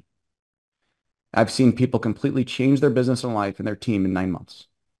imagined. I've seen people completely change their business and life and their team in 9 months.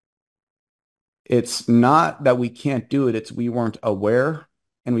 It's not that we can't do it. It's we weren't aware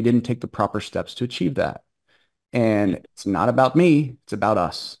and we didn't take the proper steps to achieve that. And it's not about me. It's about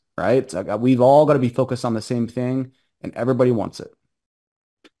us, right? We've all got to be focused on the same thing and everybody wants it.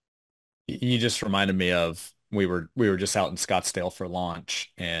 You just reminded me of we were just out in Scottsdale for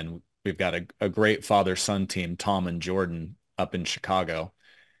launch, and we've got a great father-son team, Tom and Jordan, up in Chicago.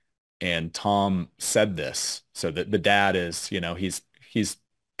 And Tom said this. So that the dad is, he's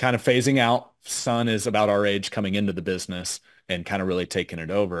kind of phasing out. Son is about our age coming into the business and kind of really taking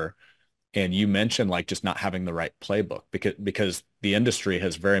it over. And you mentioned like just not having the right playbook because the industry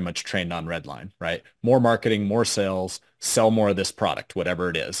has very much trained on redline, right? More marketing, more sales, sell more of this product, whatever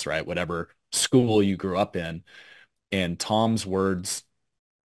it is, right? Whatever school you grew up in. And Tom's words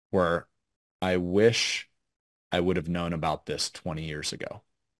were, I wish I would have known about this 20 years ago.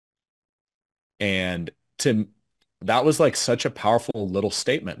 And to that was like such a powerful little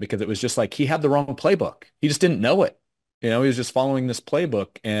statement because it was just like he had the wrong playbook. He just didn't know it. He was just following this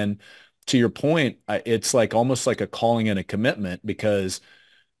playbook. And to your point, it's like almost like a calling and a commitment because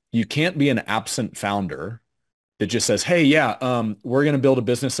you can't be an absent founder that just says, hey, yeah, we're going to build a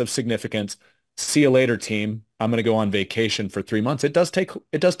business of significance. See you later, team. I'm going to go on vacation for 3 months. It does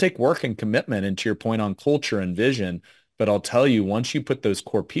take work and commitment. And to your point on culture and vision, but I'll tell you, once you put those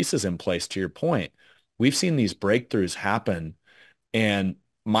core pieces in place, to your point, we've seen these breakthroughs happen. And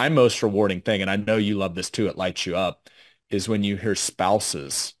my most rewarding thing, and I know you love this too, it lights you up, is when you hear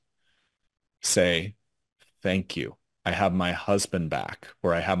spouses say, thank you. I have my husband back,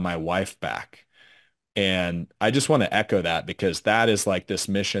 or I have my wife back. And I just want to echo that because that is like this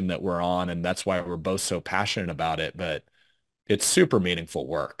mission that we're on, and that's why we're both so passionate about it. But it's super meaningful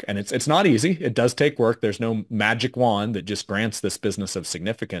work, and it's not easy. It does take work. There's no magic wand that just grants this business of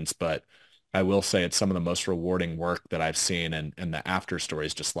significance, but I will say it's some of the most rewarding work that I've seen, and the after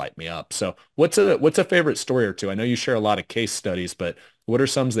stories just light me up. So what's a favorite story or two? I know you share a lot of case studies, but what are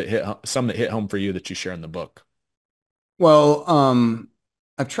some that hit home for you that you share in the book? Well,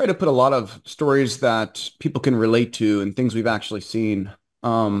 I've tried to put a lot of stories that people can relate to and things we've actually seen.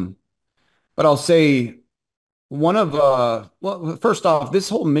 Um, but I'll say well, first off, this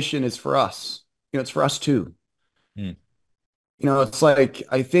whole mission is for us. It's for us too. Mm, It's like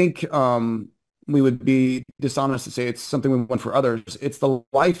I think we would be dishonest to say it's something we want for others. It's the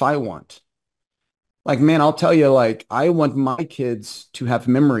life I want. Like, man, I'll tell you, like, I want my kids to have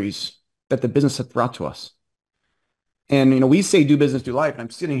memories that the business has brought to us. And we say do business, do life, and I'm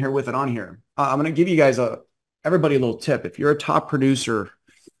sitting here with it on here. I'm going to give you guys everybody a little tip. If you're a top producer,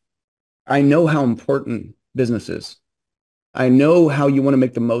 I know how important business is. I know how you want to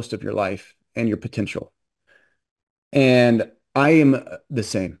make the most of your life and your potential. And I am the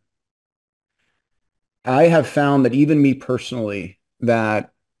same. I have found that even me personally,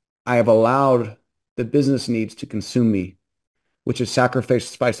 that I have allowed the business needs to consume me, which has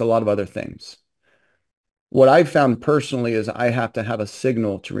sacrificed a lot of other things. What I've found personally is I have to have a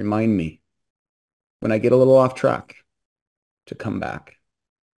signal to remind me when I get a little off track to come back.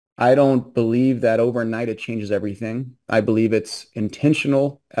 I don't believe that overnight it changes everything. I believe it's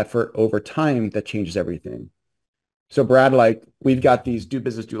intentional effort over time that changes everything. So Brad, like we've got these do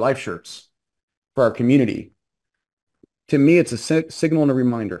business, do life shirts for our community. To me, it's a signal and a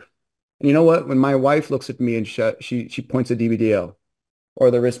reminder. And you know what? When my wife looks at me and she points a DVD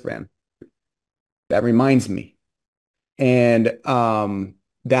or the wristband, that reminds me. And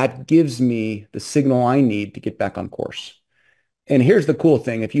that gives me the signal I need to get back on course. And here's the cool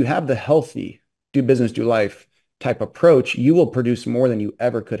thing. If you have the healthy do business, do life type approach, you will produce more than you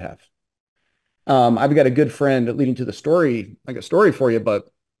ever could have. I've got a good friend leading to the story, like a story for you, but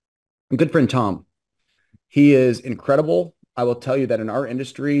a good friend, Tom. He is incredible. I will tell you that in our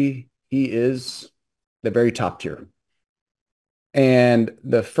industry, he is the very top tier. And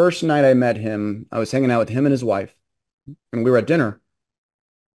the first night I met him, I was hanging out with him and his wife, and we were at dinner,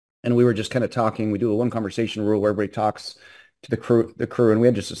 and we were just kind of talking. We do a one conversation rule where everybody talks to the crew, and we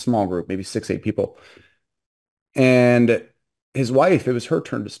had just a small group, maybe 6, 8 people. And his wife, it was her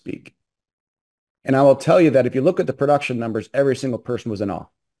turn to speak. And I will tell you that if you look at the production numbers, every single person was in awe.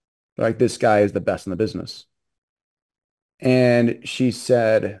 Like, this guy is the best in the business. And she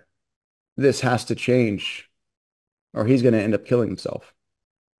said, this has to change or he's going to end up killing himself.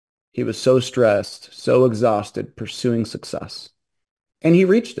 He was so stressed, so exhausted, pursuing success. And he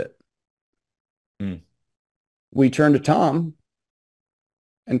reached it. mm, We turned to Tom,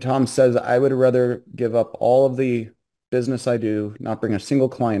 and Tom says, I would rather give up all of the business I do, not bring a single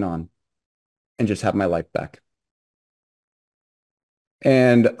client on, and just have my life back.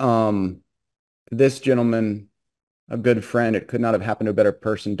 And this gentleman, a good friend, it could not have happened to a better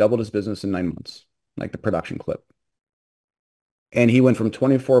person, doubled his business in 9 months, like the production clip. And he went from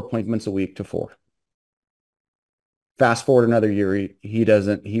 24 appointments a week to 4. Fast forward another year,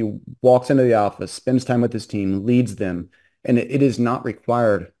 he walks into the office, spends time with his team, leads them, and it is not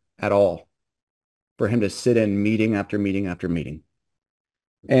required at all for him to sit in meeting after meeting after meeting.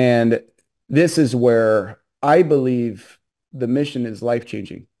 And this is where I believe the mission is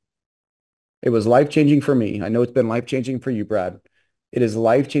life-changing. It was life-changing for me. I know it's been life-changing for you, Brad. It is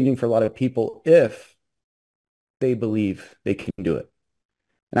life-changing for a lot of people if they believe they can do it.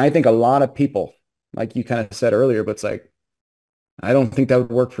 And I think a lot of people, like you kind of said earlier, but it's like, I don't think that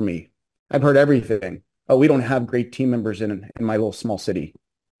would work for me. I've heard everything. Oh, we don't have great team members in my little small city.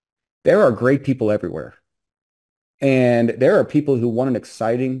 There are great people everywhere. And there are people who want an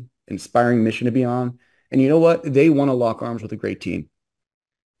exciting, inspiring mission to be on. And you know what? They want to lock arms with a great team.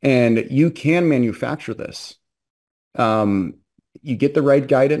 And you can manufacture this. Um, you get the right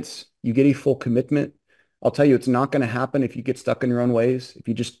guidance, you get a full commitment. I'll tell you, it's not going to happen if you get stuck in your own ways. If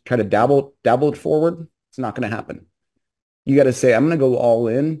you just try to dabble it forward, it's not going to happen. You got to say, I'm going to go all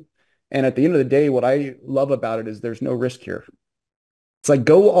in. And at the end of the day, what I love about it is there's no risk here. It's like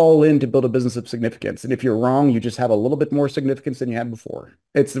go all in to build a business of significance. And if you're wrong, you just have a little bit more significance than you had before.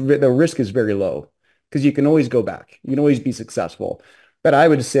 The risk is very low because you can always go back. You can always be successful. But I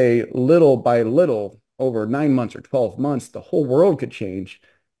would say little by little, over 9 months or 12 months, the whole world could change.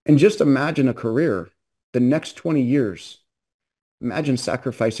 And just imagine a career, the next 20 years. Imagine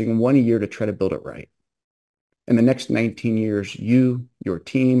sacrificing 1 year to try to build it right. In the next 19 years, you, your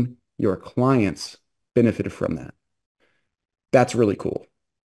team, your clients benefited from that. That's really cool.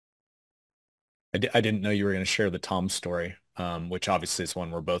 I didn't know you were going to share the Tom story, which obviously is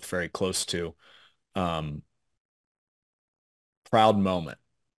one we're both very close to. Um, Proud moment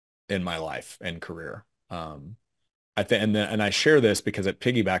in my life and career. I think, and I share this because it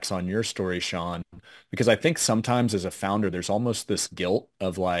piggybacks on your story, Shawn, because I think sometimes as a founder, there's almost this guilt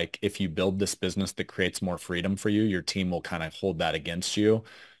of like, if you build this business that creates more freedom for you, your team will kind of hold that against you.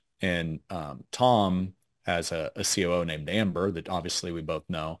 And Tom has a COO named Amber that obviously we both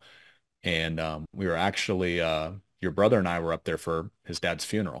know. And we were actually, your brother and I were up there for his dad's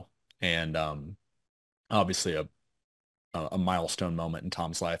funeral. And obviously a milestone moment in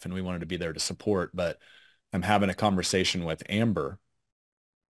Tom's life, and we wanted to be there to support. But I'm having a conversation with Amber,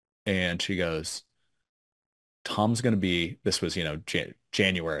 and she goes, Tom's going to be, this was,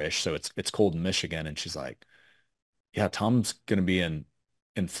 January-ish, so it's cold in Michigan. And she's like, yeah, Tom's going to be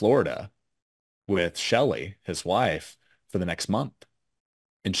in Florida with Shelly, his wife, for the next month.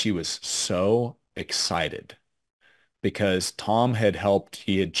 And she was so excited because Tom had helped,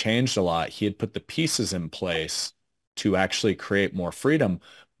 he had changed a lot. He had put the pieces in place to actually create more freedom.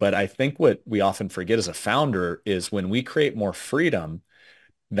 But I think what we often forget as a founder is when we create more freedom,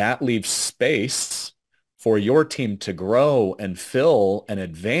 that leaves space for your team to grow and fill and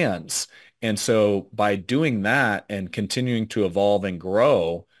advance. And so by doing that and continuing to evolve and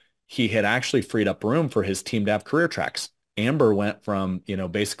grow, he had actually freed up room for his team to have career tracks. Amber went from,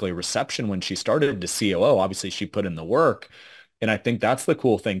 basically reception when she started to COO. Obviously, she put in the work. And I think that's the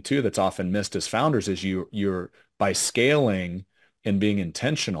cool thing too that's often missed as founders is you're by scaling and being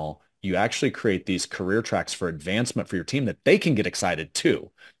intentional, you actually create these career tracks for advancement for your team that they can get excited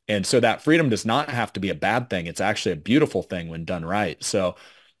too. And so that freedom does not have to be a bad thing. It's actually a beautiful thing when done right. So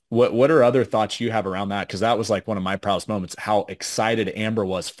what are other thoughts you have around that? Because that was like one of my proudest moments, how excited Amber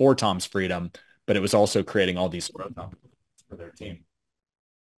was for Tom's freedom, but it was also creating all these growth opportunities for their team.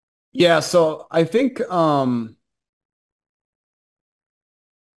 Yeah, so I think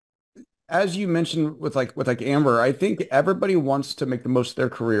as you mentioned with like Amber, I think everybody wants to make the most of their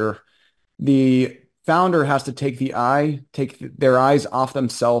career. The founder has to take their eyes off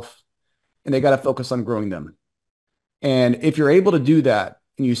themselves, and they got to focus on growing them. And if you're able to do that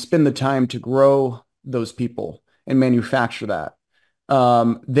and you spend the time to grow those people and manufacture that,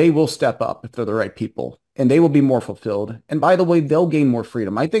 they will step up if they're the right people and they will be more fulfilled. And by the way, they'll gain more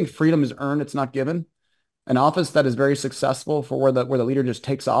freedom. I think freedom is earned, it's not given. An office that is very successful for where the leader just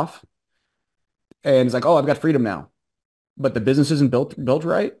takes off and is like, oh, I've got freedom now, but the business isn't built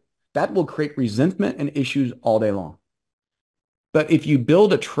right, that will create resentment and issues all day long. But if you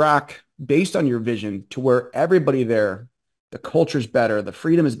build a track based on your vision to where everybody there, the culture's better, the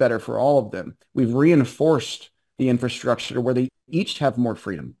freedom is better for all of them, we've reinforced the infrastructure where they each have more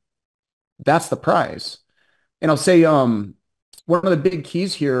freedom. That's the prize. And I'll say one of the big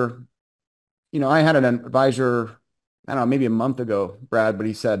keys here, I had an advisor, I don't know, maybe a month ago, Brad, but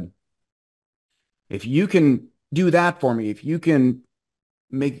he said, if you can do that for me, if you can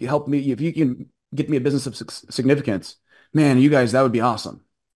help me, if you can get me a business of significance, man, you guys, that would be awesome.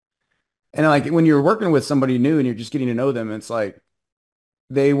 And like when you're working with somebody new and you're just getting to know them, it's like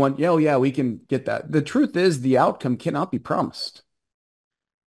they want, yeah, oh yeah, we can get that. The truth is the outcome cannot be promised.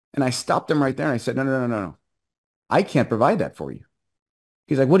 And I stopped him right there and I said, no, no, no, no, no. I can't provide that for you.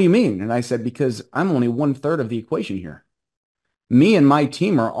 He's like, what do you mean? And I said, because I'm only 1/3 of the equation here. Me and my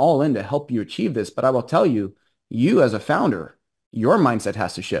team are all in to help you achieve this. But I will tell you, you as a founder, your mindset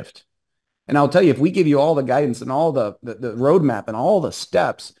has to shift. And I'll tell you, if we give you all the guidance and all the roadmap and all the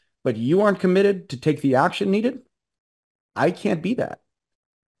steps, but you aren't committed to take the action needed, I can't be that.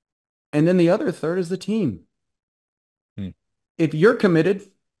 And then the other third is the team. Hmm. If you're committed,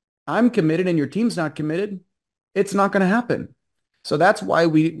 I'm committed, and your team's not committed, it's not going to happen. So that's why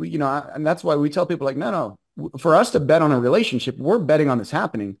and that's why we tell people like, no, no, for us to bet on a relationship, we're betting on this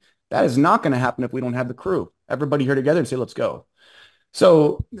happening. That is not going to happen if we don't have the crew, everybody here together and say, let's go.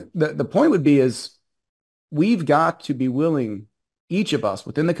 So the point would be is we've got to be willing, each of us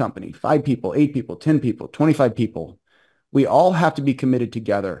within the company, 5 people, 8 people, 10 people, 25 people, we all have to be committed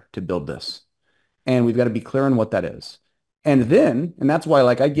together to build this. And we've got to be clear on what that is. And that's why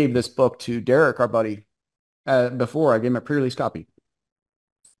like I gave this book to Derek, our buddy, before I gave him a pre-release copy.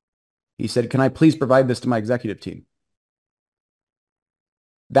 He said, can I please provide this to my executive team?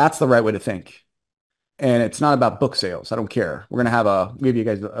 That's the right way to think. And it's not about book sales. I don't care. We're going to give you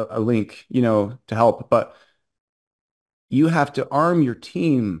guys a link, to help. But you have to arm your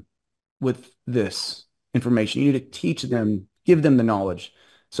team with this information. You need to teach them, give them the knowledge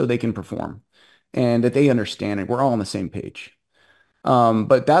so they can perform and that they understand it. We're all on the same page.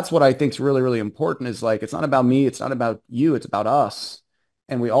 But that's what I think is really, really important is like, it's not about me. It's not about you. It's about us.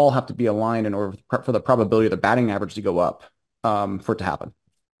 And we all have to be aligned in order for the probability of the batting average to go up, for it to happen.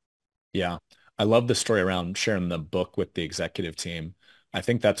 Yeah. I love the story around sharing the book with the executive team. I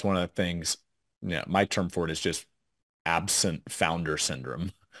think that's one of the things, my term for it is just absent founder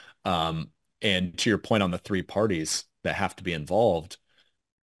syndrome. Um, and to your point on the three parties that have to be involved,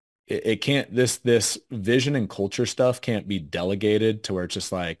 it can't, this vision and culture stuff can't be delegated to where it's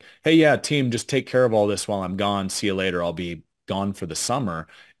just like, hey, yeah, team, just take care of all this while I'm gone. See you later. I'll be gone for the summer.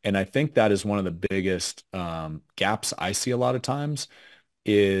 And I think that is one of the biggest gaps I see a lot of times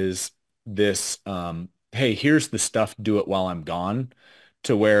is this, hey, here's the stuff, do it while I'm gone,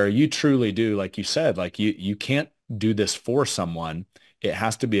 to where you truly do, like you said, like you can't do this for someone. It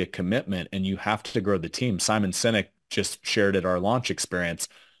has to be a commitment and you have to grow the team. Simon Sinek just shared at our launch experience.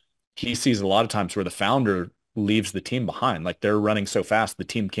 He sees a lot of times where the founder leaves the team behind. Like they're running so fast, the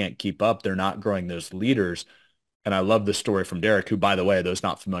team can't keep up. They're not growing those leaders. And I love the story from Derek, who, by the way, those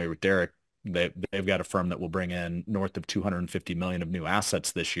not familiar with Derek, they've got a firm that will bring in north of 250 million of new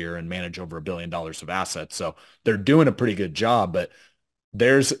assets this year and manage over $1 billion of assets. So they're doing a pretty good job, but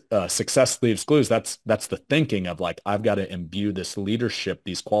there's success leaves clues. That's the thinking of like, I've got to imbue this leadership,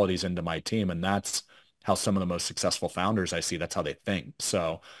 these qualities into my team. And that's how some of the most successful founders I see, that's how they think.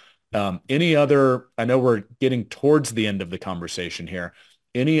 So any other, I know we're getting towards the end of the conversation here.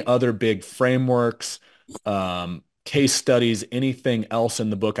 Any other big frameworks, case studies, anything else in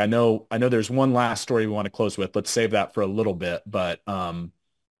the book? I know there's one last story we want to close with. Let's save that for a little bit, but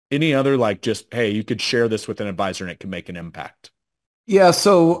any other like just, hey, you could share this with an advisor and it can make an impact. Yeah.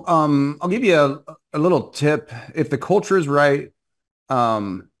 So, I'll give you a little tip. If the culture is right,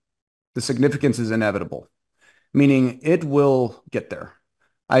 um, the significance is inevitable, meaning it will get there.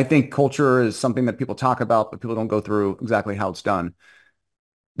 I think culture is something that people talk about, but people don't go through exactly how it's done.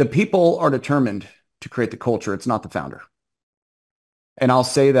 The people are determined to create the culture. It's not the founder. And I'll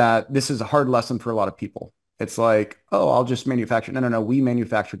say that this is a hard lesson for a lot of people. It's like, oh, I'll just manufacture. No, no, no. We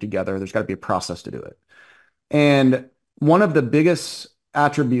manufacture together. There's got to be a process to do it. And one of the biggest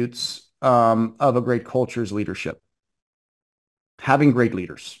attributes of a great culture is leadership. Having great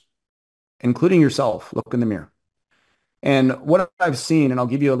leaders, including yourself. Look in the mirror. And what I've seen, and I'll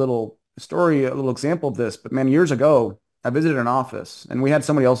give you a little story, a little example of this, but man, years ago, I visited an office and we had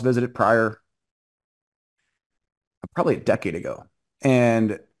somebody else visit it prior, probably a decade ago.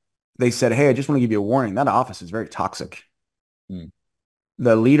 And they said, hey, I just want to give you a warning. That office is very toxic. Mm.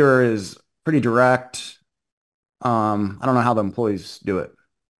 The leader is pretty direct. I don't know how the employees do it.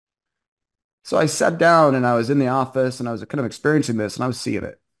 So I sat down and I was in the office and I was kind of experiencing this and I was seeing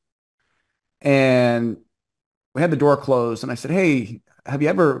it. And we had the door closed and I said, hey, have you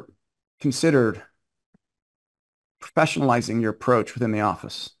ever considered professionalizing your approach within the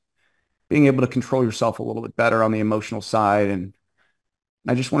office? Being able to control yourself a little bit better on the emotional side. And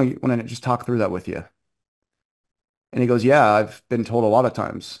I just want to just talk through that with you. And he goes, yeah, I've been told a lot of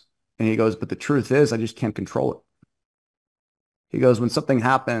times. And he goes, but the truth is I just can't control it. He goes, when something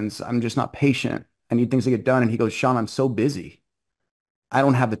happens, I'm just not patient. I need things to get done. And he goes, Shawn, I'm so busy. I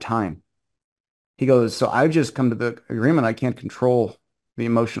don't have the time. He goes, so I've just come to the agreement I can't control the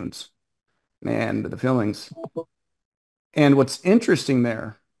emotions and the feelings. And what's interesting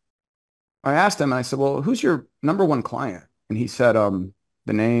there, I asked him and I said, well, who's your number one client? And he said,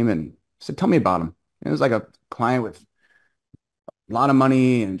 the name, and I said, tell me about him. And it was like a client with a lot of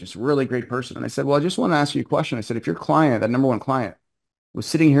money and just a really great person. And I said, well, I just want to ask you a question. I said, if your client, that number one client, was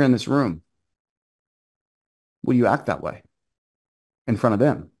sitting here in this room, will you act that way in front of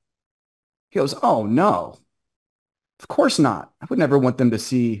them? He goes, oh, no, of course not. I would never want them to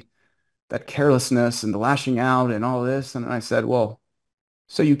see that carelessness and the lashing out and all this. And I said, well,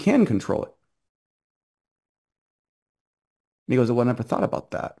 so you can control it. And he goes, well, I never thought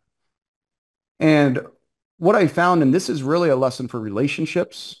about that. And what I found, and this is really a lesson for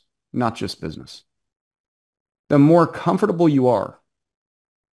relationships, not just business. The more comfortable you are,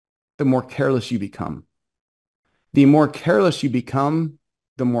 the more careless you become. The more careless you become,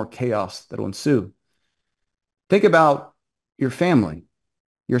 the more chaos that will ensue. Think about your family.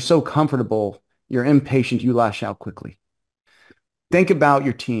 You're so comfortable, you're impatient, you lash out quickly. Think about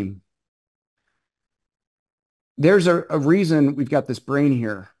your team. There's a reason we've got this brain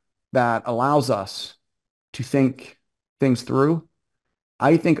here that allows us to think things through.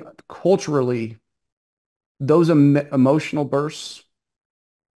 I think culturally, those emotional bursts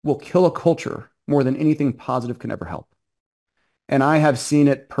will kill a culture more than anything positive can ever help. And I have seen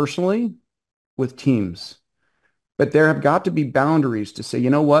it personally with teams. But there have got to be boundaries to say, you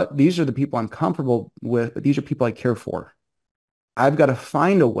know what? These are the people I'm comfortable with, but these are people I care for. I've got to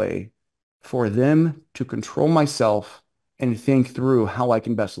find a way for them to control myself and think through how I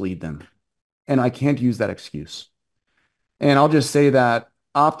can best lead them. And I can't use that excuse. And I'll just say that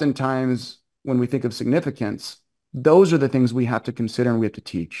oftentimes when we think of significance, those are the things we have to consider and we have to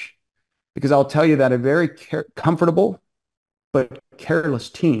teach. Because I'll tell you that a very comfortable but careless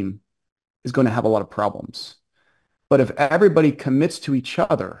team is going to have a lot of problems. But if everybody commits to each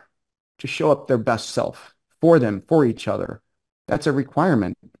other to show up their best self for them, for each other, that's a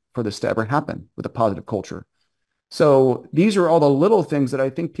requirement for this to ever happen with a positive culture. So these are all the little things that I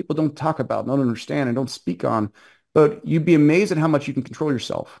think people don't talk about, don't understand, and don't speak on. But you'd be amazed at how much you can control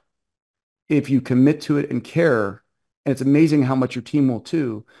yourself if you commit to it and care. And it's amazing how much your team will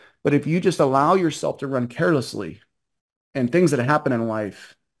too. But if you just allow yourself to run carelessly and things that happen in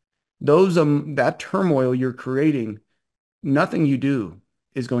life, those that turmoil you're creating, nothing you do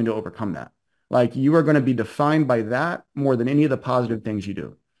is going to overcome that. Like you are going to be defined by that more than any of the positive things you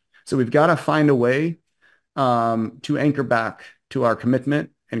do. So we've got to find a way to anchor back to our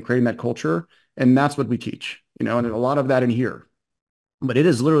commitment and creating that culture. And that's what we teach, and there's a lot of that in here, but it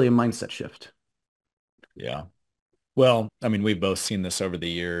is literally a mindset shift. Yeah. Well, I mean, we've both seen this over the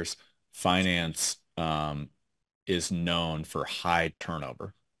years. Finance is known for high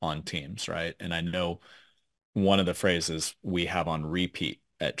turnover on teams, right? And I know one of the phrases we have on repeat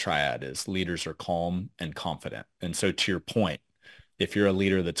at Triad is leaders are calm and confident. And so to your point, if you're a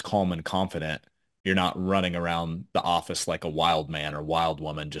leader that's calm and confident, you're not running around the office like a wild man or wild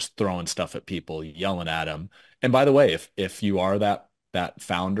woman, just throwing stuff at people, yelling at them. And by the way, if you are that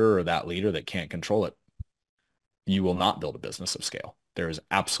founder or that leader that can't control it, you will not build a business of scale. There is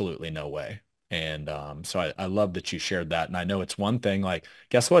absolutely no way. And so I love that you shared that. And I know it's one thing, like,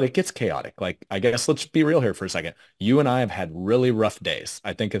 guess what? It gets chaotic. Like, I guess let's be real here for a second. You and I have had really rough days.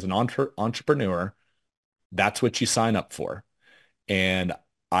 I think as an entrepreneur, that's what you sign up for. And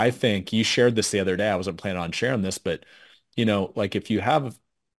I think you shared this the other day. I wasn't planning on sharing this, but like if you have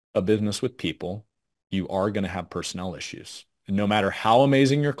a business with people, you are going to have personnel issues. And no matter how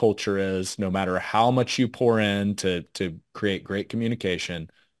amazing your culture is, no matter how much you pour in to create great communication,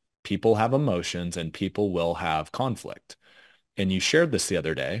 people have emotions and people will have conflict. And you shared this the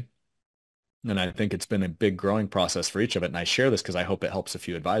other day, and I think it's been a big growing process for each of it. And I share this because I hope it helps a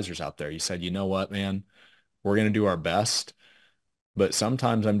few advisors out there. You said, you know what, man, we're going to do our best. But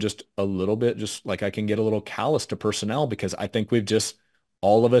sometimes I'm just a little bit just like I can get a little callous to personnel because I think we've just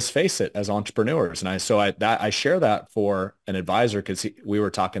all of us face it as entrepreneurs. And I share that for an advisor because we were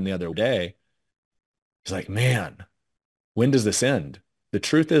talking the other day. He's like, man, when does this end? The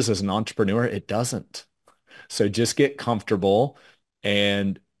truth is, as an entrepreneur, it doesn't. So just get comfortable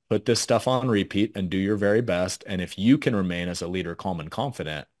and put this stuff on repeat and do your very best. And if you can remain as a leader, calm and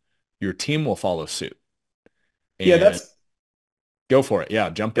confident, your team will follow suit. Yeah, And go for it. Yeah,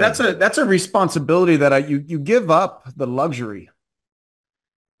 jump in. that's a responsibility that you give up the luxury.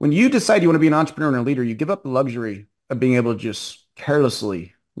 When you decide you want to be an entrepreneur and a leader, you give up the luxury of being able to just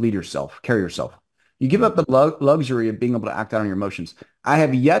carelessly lead yourself, carry yourself. You give up the luxury of being able to act out on your emotions. I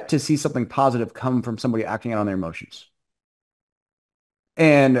have yet to see something positive come from somebody acting out on their emotions.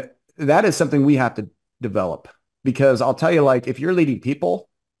 And that is something we have to develop because I'll tell you, like, if you're leading people,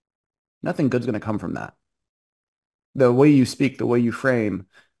 nothing good's going to come from that. The way you speak, the way you frame.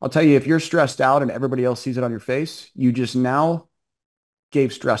 I'll tell you, if you're stressed out and everybody else sees it on your face, you just now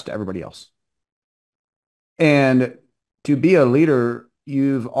gave stress to everybody else. And to be a leader,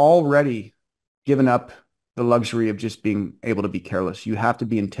 you've already given up the luxury of just being able to be careless. You have to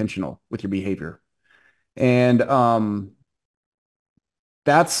be intentional with your behavior. And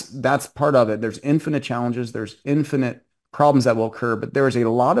that's part of it. There's infinite challenges. There's infinite problems that will occur, but there is a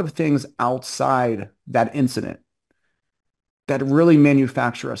lot of things outside that incident that really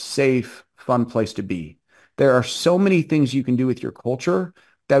manufacture a safe, fun place to be. There are so many things you can do with your culture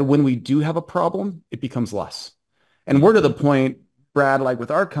that when we do have a problem, it becomes less. And we're to the point, Brad, like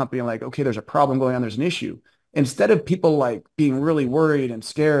with our company, like, okay, there's a problem going on, there's an issue. Instead of people like being really worried and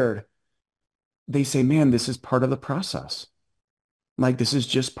scared, they say, man, this is part of the process. Like, this is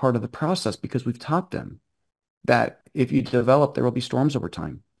just part of the process because we've taught them that if you develop, there will be storms over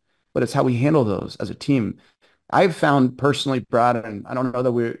time. But it's how we handle those as a team. I've found personally, Brad, and I don't know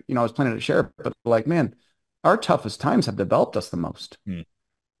that I was planning to share, but like, man, our toughest times have developed us the most. Hmm.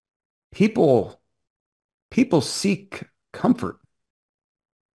 People seek comfort.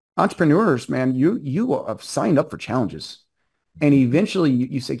 Entrepreneurs, man, you have signed up for challenges. And eventually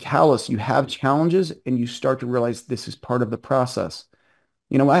you say, callous, you have challenges and you start to realize this is part of the process.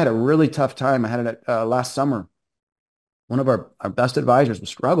 I had a really tough time. I had it last summer. One of our best advisors was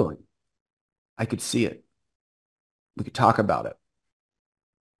struggling. I could see it. We could talk about it.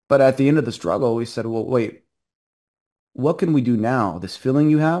 But at the end of the struggle, we said, well, wait, what can we do now? This feeling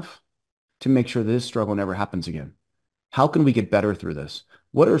you have to make sure this struggle never happens again. How can we get better through this?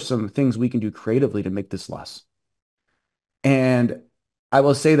 What are some things we can do creatively to make this less? And I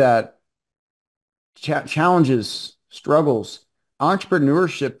will say that challenges, struggles,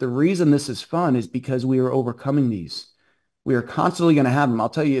 entrepreneurship, the reason this is fun is because we are overcoming these. We are constantly going to have them. I'll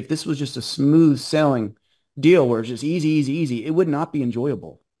tell you, if this was just a smooth sailing deal where it's just easy, easy, easy, it would not be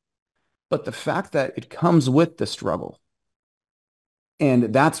enjoyable. But the fact that it comes with the struggle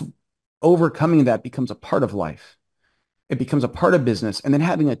and that's overcoming that becomes a part of life. It becomes a part of business. And then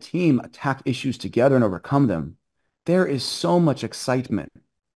having a team attack issues together and overcome them. There is so much excitement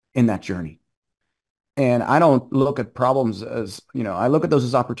in that journey. And I don't look at problems as, I look at those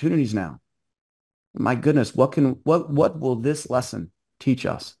as opportunities now. My goodness, what will this lesson teach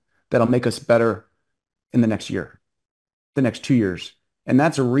us that'll make us better in the next year, the next 2 years? And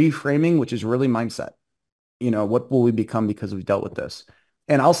that's a reframing, which is really mindset. What will we become because we've dealt with this?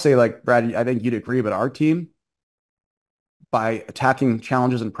 And I'll say, like, Brad, I think you'd agree, but our team, by attacking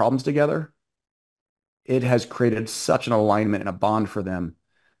challenges and problems together, it has created such an alignment and a bond for them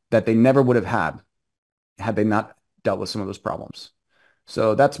that they never would have had they not dealt with some of those problems.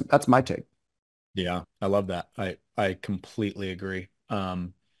 So that's my take. Yeah, I love that. I completely agree.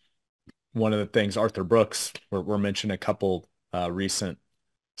 One of the things Arthur Brooks, we're mentioning a couple recent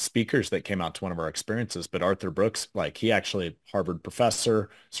speakers that came out to one of our experiences, but Arthur Brooks, like he actually Harvard professor,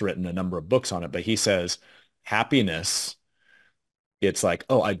 has written a number of books on it, but he says happiness, it's like,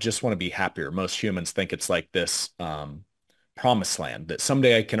 oh, I just want to be happier. Most humans think it's like this promised land that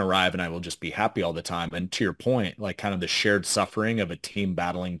someday I can arrive and I will just be happy all the time. And to your point, like kind of the shared suffering of a team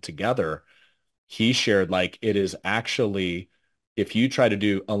battling together, he shared like it is actually, if you try to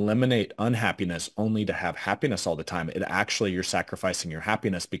do eliminate unhappiness only to have happiness all the time, it actually you're sacrificing your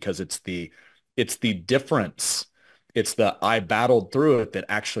happiness because it's the difference. It's the I battled through it that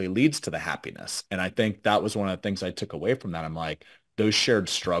actually leads to the happiness. And I think that was one of the things I took away from that. I'm like, those shared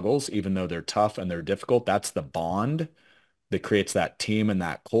struggles, even though they're tough and they're difficult, that's the bond that creates that team and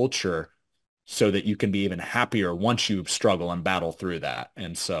that culture so that you can be even happier once you struggle and battle through that.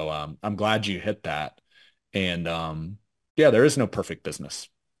 And so I'm glad you hit that. And yeah, there is no perfect business.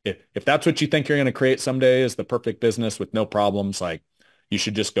 If that's what you think you're going to create someday is the perfect business with no problems, like you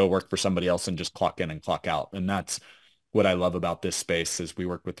should just go work for somebody else and just clock in and clock out. And that's what I love about this space is we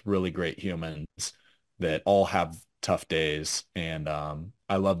work with really great humans that all have tough days. And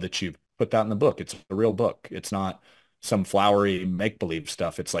I love that you've put that in the book. It's a real book. It's not some flowery make-believe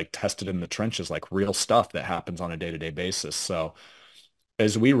stuff. It's like tested in the trenches, like real stuff that happens on a day-to-day basis. So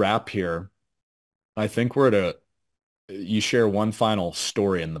as we wrap here, I think you share one final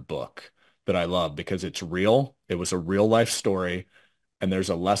story in the book that I love because it's real. It was a real life story. And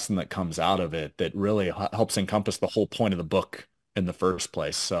there's a lesson that comes out of it that really helps encompass the whole point of the book in the first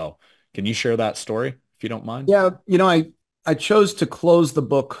place. So can you share that story if you don't mind? Yeah, I chose to close the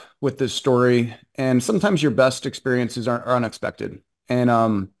book with this story, and sometimes your best experiences are unexpected.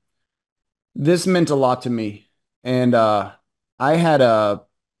 And this meant a lot to me. And I had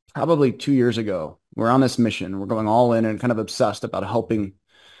probably 2 years ago, we're on this mission. We're going all in and kind of obsessed about helping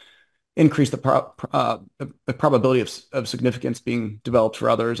increase the probability of significance being developed for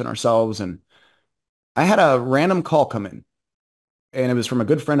others and ourselves. And I had a random call come in, and it was from a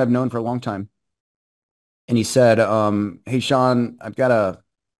good friend I've known for a long time. And he said, hey, Shawn, I've got a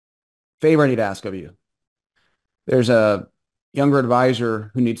favor I need to ask of you. There's a younger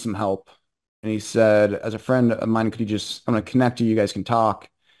advisor who needs some help. And he said, as a friend of mine, I'm going to connect you. You guys can talk.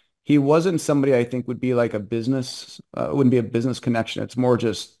 He wasn't somebody I think would be like a business, it wouldn't be a business connection. It's more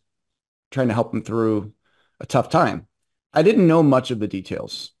just trying to help him through a tough time. I didn't know much of the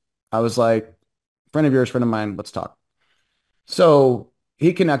details. I was like, friend of yours, friend of mine, let's talk. So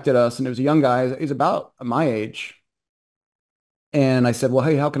he connected us, and it was a young guy. He's about my age. And I said, well,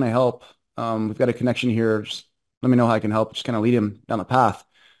 hey, how can I help? We've got a connection here. Just let me know how I can help. Just kind of lead him down the path.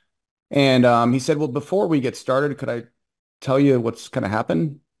 And he said, well, before we get started, could I tell you what's kind of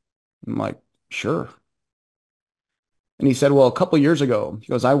happened? I'm like, sure. And he said, well, a couple of years ago, he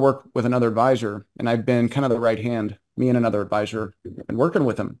goes, I work with another advisor, and I've been kind of the right hand, me and another advisor, and working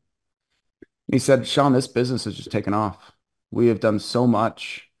with him. And he said, Shawn, this business has just taken off. We have done so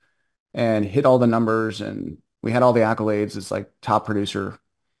much and hit all the numbers, and we had all the accolades as like top producer.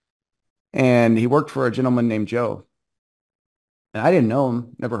 And he worked for a gentleman named Joe. And I didn't know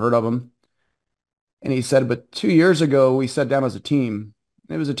him, never heard of him. And he said, but 2 years ago, we sat down as a team.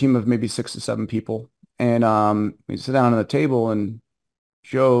 It was a team of maybe 6 to 7 people. And we sat down on the table, and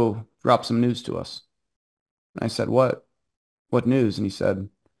Joe dropped some news to us. And I said, what? What news? And he said,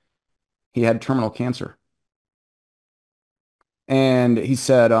 He had terminal cancer. And he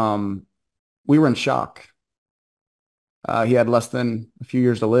said, we were in shock. He had less than a few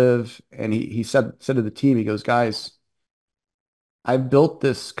years to live. And he said to the team, he goes, guys, I've built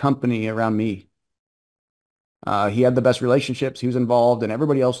this company around me. He had the best relationships. He was involved and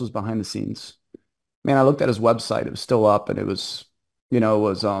everybody else was behind the scenes. Man, I looked at his website. It was still up and it was, it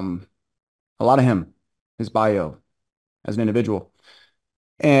was a lot of him, his bio as an individual.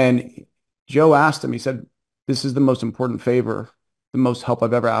 And Joe asked him, he said, this is the most important favor, the most help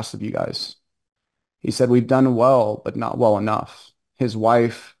I've ever asked of you guys. He said, we've done well, but not well enough. His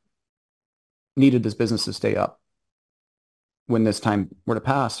wife needed this business to stay up when this time were to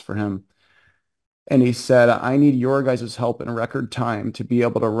pass for him. And he said, I need your guys' help in a record time to be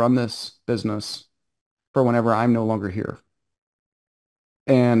able to run this business for whenever I'm no longer here.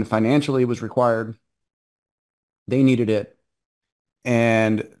 And financially it was required. They needed it.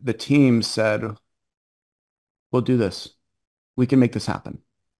 And the team said, we'll do this. We can make this happen.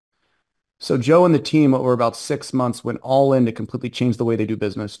 So Joe and the team over about 6 months went all in to completely change the way they do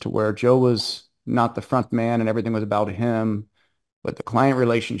business to where Joe was not the front man and everything was about him, but the client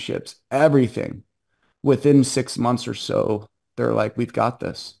relationships, everything. Within 6 months or so, they're like, we've got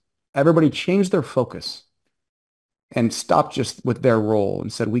this. Everybody changed their focus and stopped just with their role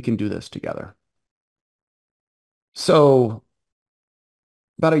and said, we can do this together. So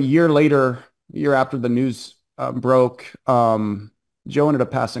about a year later, a year after the news broke, Joe ended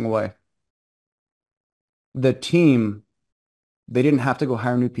up passing away. The team, they didn't have to go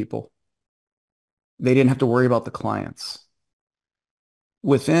hire new people. They didn't have to worry about the clients.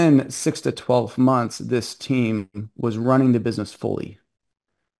 Within 6 to 12 months, this team was running the business fully.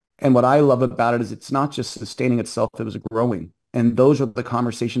 And what I love about it is it's not just sustaining itself, it was growing. And those are the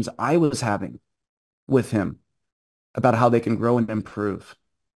conversations I was having with him about how they can grow and improve.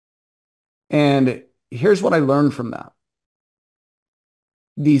 And here's what I learned from that.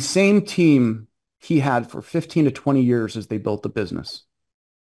 The same team he had for 15 to 20 years as they built the business,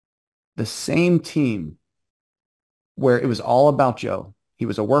 the same team where it was all about Joe. He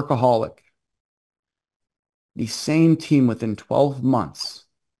was a workaholic. The same team within 12 months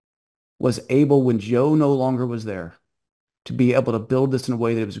was able, when Joe no longer was there, to be able to build this in a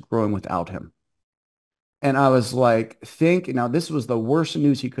way that it was growing without him. And I was like, now this was the worst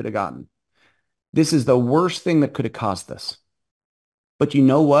news he could have gotten. This is the worst thing that could have caused this. But you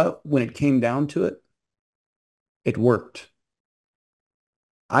know what? When it came down to it, it worked.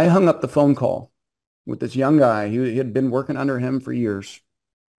 I hung up the phone call with this young guy. He had been working under him for years.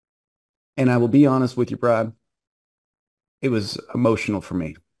 And I will be honest with you, Brad, it was emotional for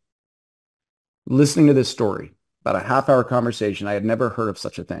me. Listening to this story, about a half-hour conversation, I had never heard of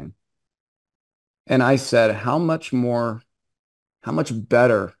such a thing. And I said, how much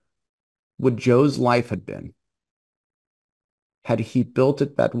better would Joe's life have been had he built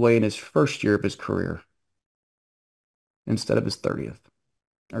it that way in his first year of his career instead of his 30th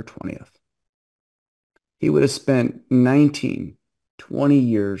or 20th? He would have spent 19, 20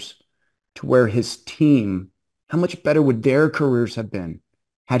 years to where his team, how much better would their careers have been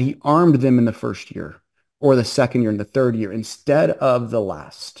had he armed them in the first year or the second year and the third year instead of the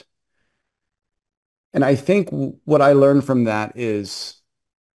last? And I think what I learned from that is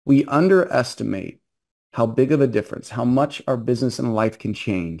we underestimate how big of a difference, how much our business and life can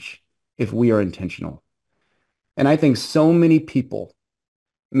change if we are intentional. And I think so many people,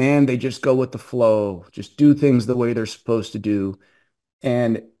 man, they just go with the flow, just do things the way they're supposed to do.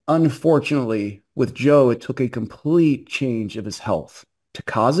 And unfortunately, with Joe, it took a complete change of his health to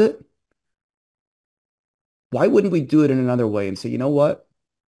cause it. Why wouldn't we do it in another way and say, you know what?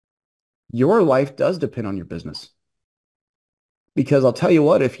 Your life does depend on your business. Because I'll tell you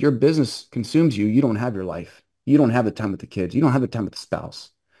what, if your business consumes you, you don't have your life. You don't have the time with the kids. You don't have the time with the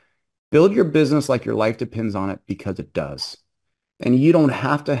spouse. Build your business like your life depends on it because it does. And you don't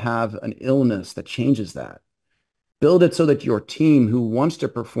have to have an illness that changes that. Build it so that your team who wants to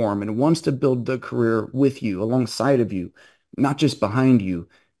perform and wants to build the career with you, alongside of you, not just behind you,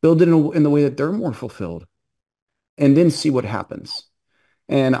 build it in the way that they're more fulfilled and then see what happens.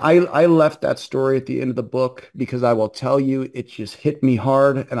 And I left that story at the end of the book because I will tell you, it just hit me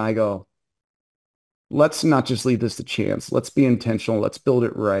hard. And I go, let's not just leave this to chance. Let's be intentional. Let's build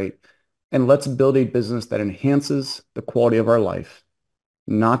it right. And let's build a business that enhances the quality of our life,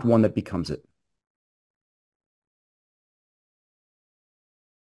 not one that becomes it.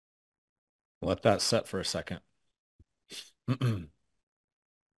 Let that set for a second.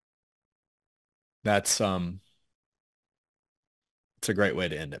 That's it's a great way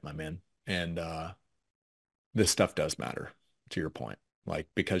to end it, my man. And this stuff does matter, to your point. like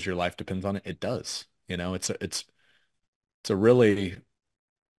because your life depends on it. It does. It's a really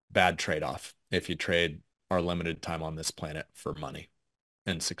bad trade-off if you trade our limited time on this planet for money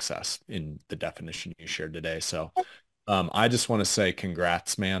and success in the definition you shared today. So I just want to say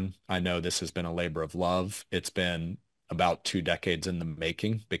congrats, man. I know this has been a labor of love. It's been about 2 decades in the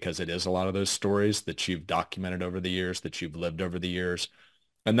making because it is a lot of those stories that you've documented over the years, that you've lived over the years.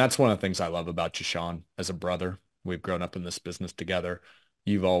 And that's one of the things I love about you, Shawn, as a brother. We've grown up in this business together.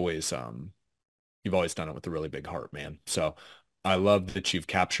 You've always you've always done it with a really big heart, man. So I love that you've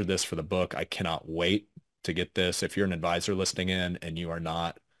captured this for the book. I cannot wait to get this. If you're an advisor listening in and you are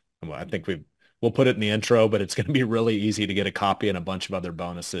not, well, I think we'll put it in the intro, but it's going to be really easy to get a copy and a bunch of other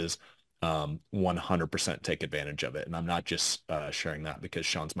bonuses. 100% take advantage of it. And I'm not just sharing that because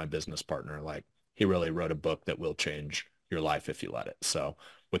Shawn's my business partner. Like he really wrote a book that will change your life if you let it. So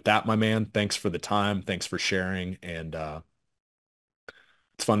with that, my man, thanks for the time. Thanks for sharing. And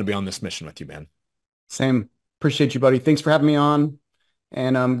it's fun to be on this mission with you, man. Same. Appreciate you, buddy. Thanks for having me on.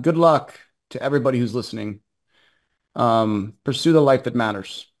 And good luck to everybody who's listening. Pursue the life that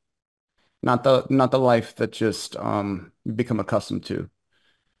matters, not the life that just you become accustomed to.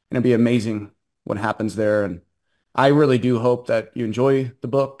 And it'd be amazing what happens there. And I really do hope that you enjoy the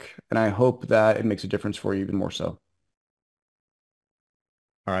book, and I hope that it makes a difference for you even more so.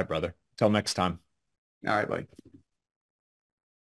 All right, brother. Till next time. All right, buddy.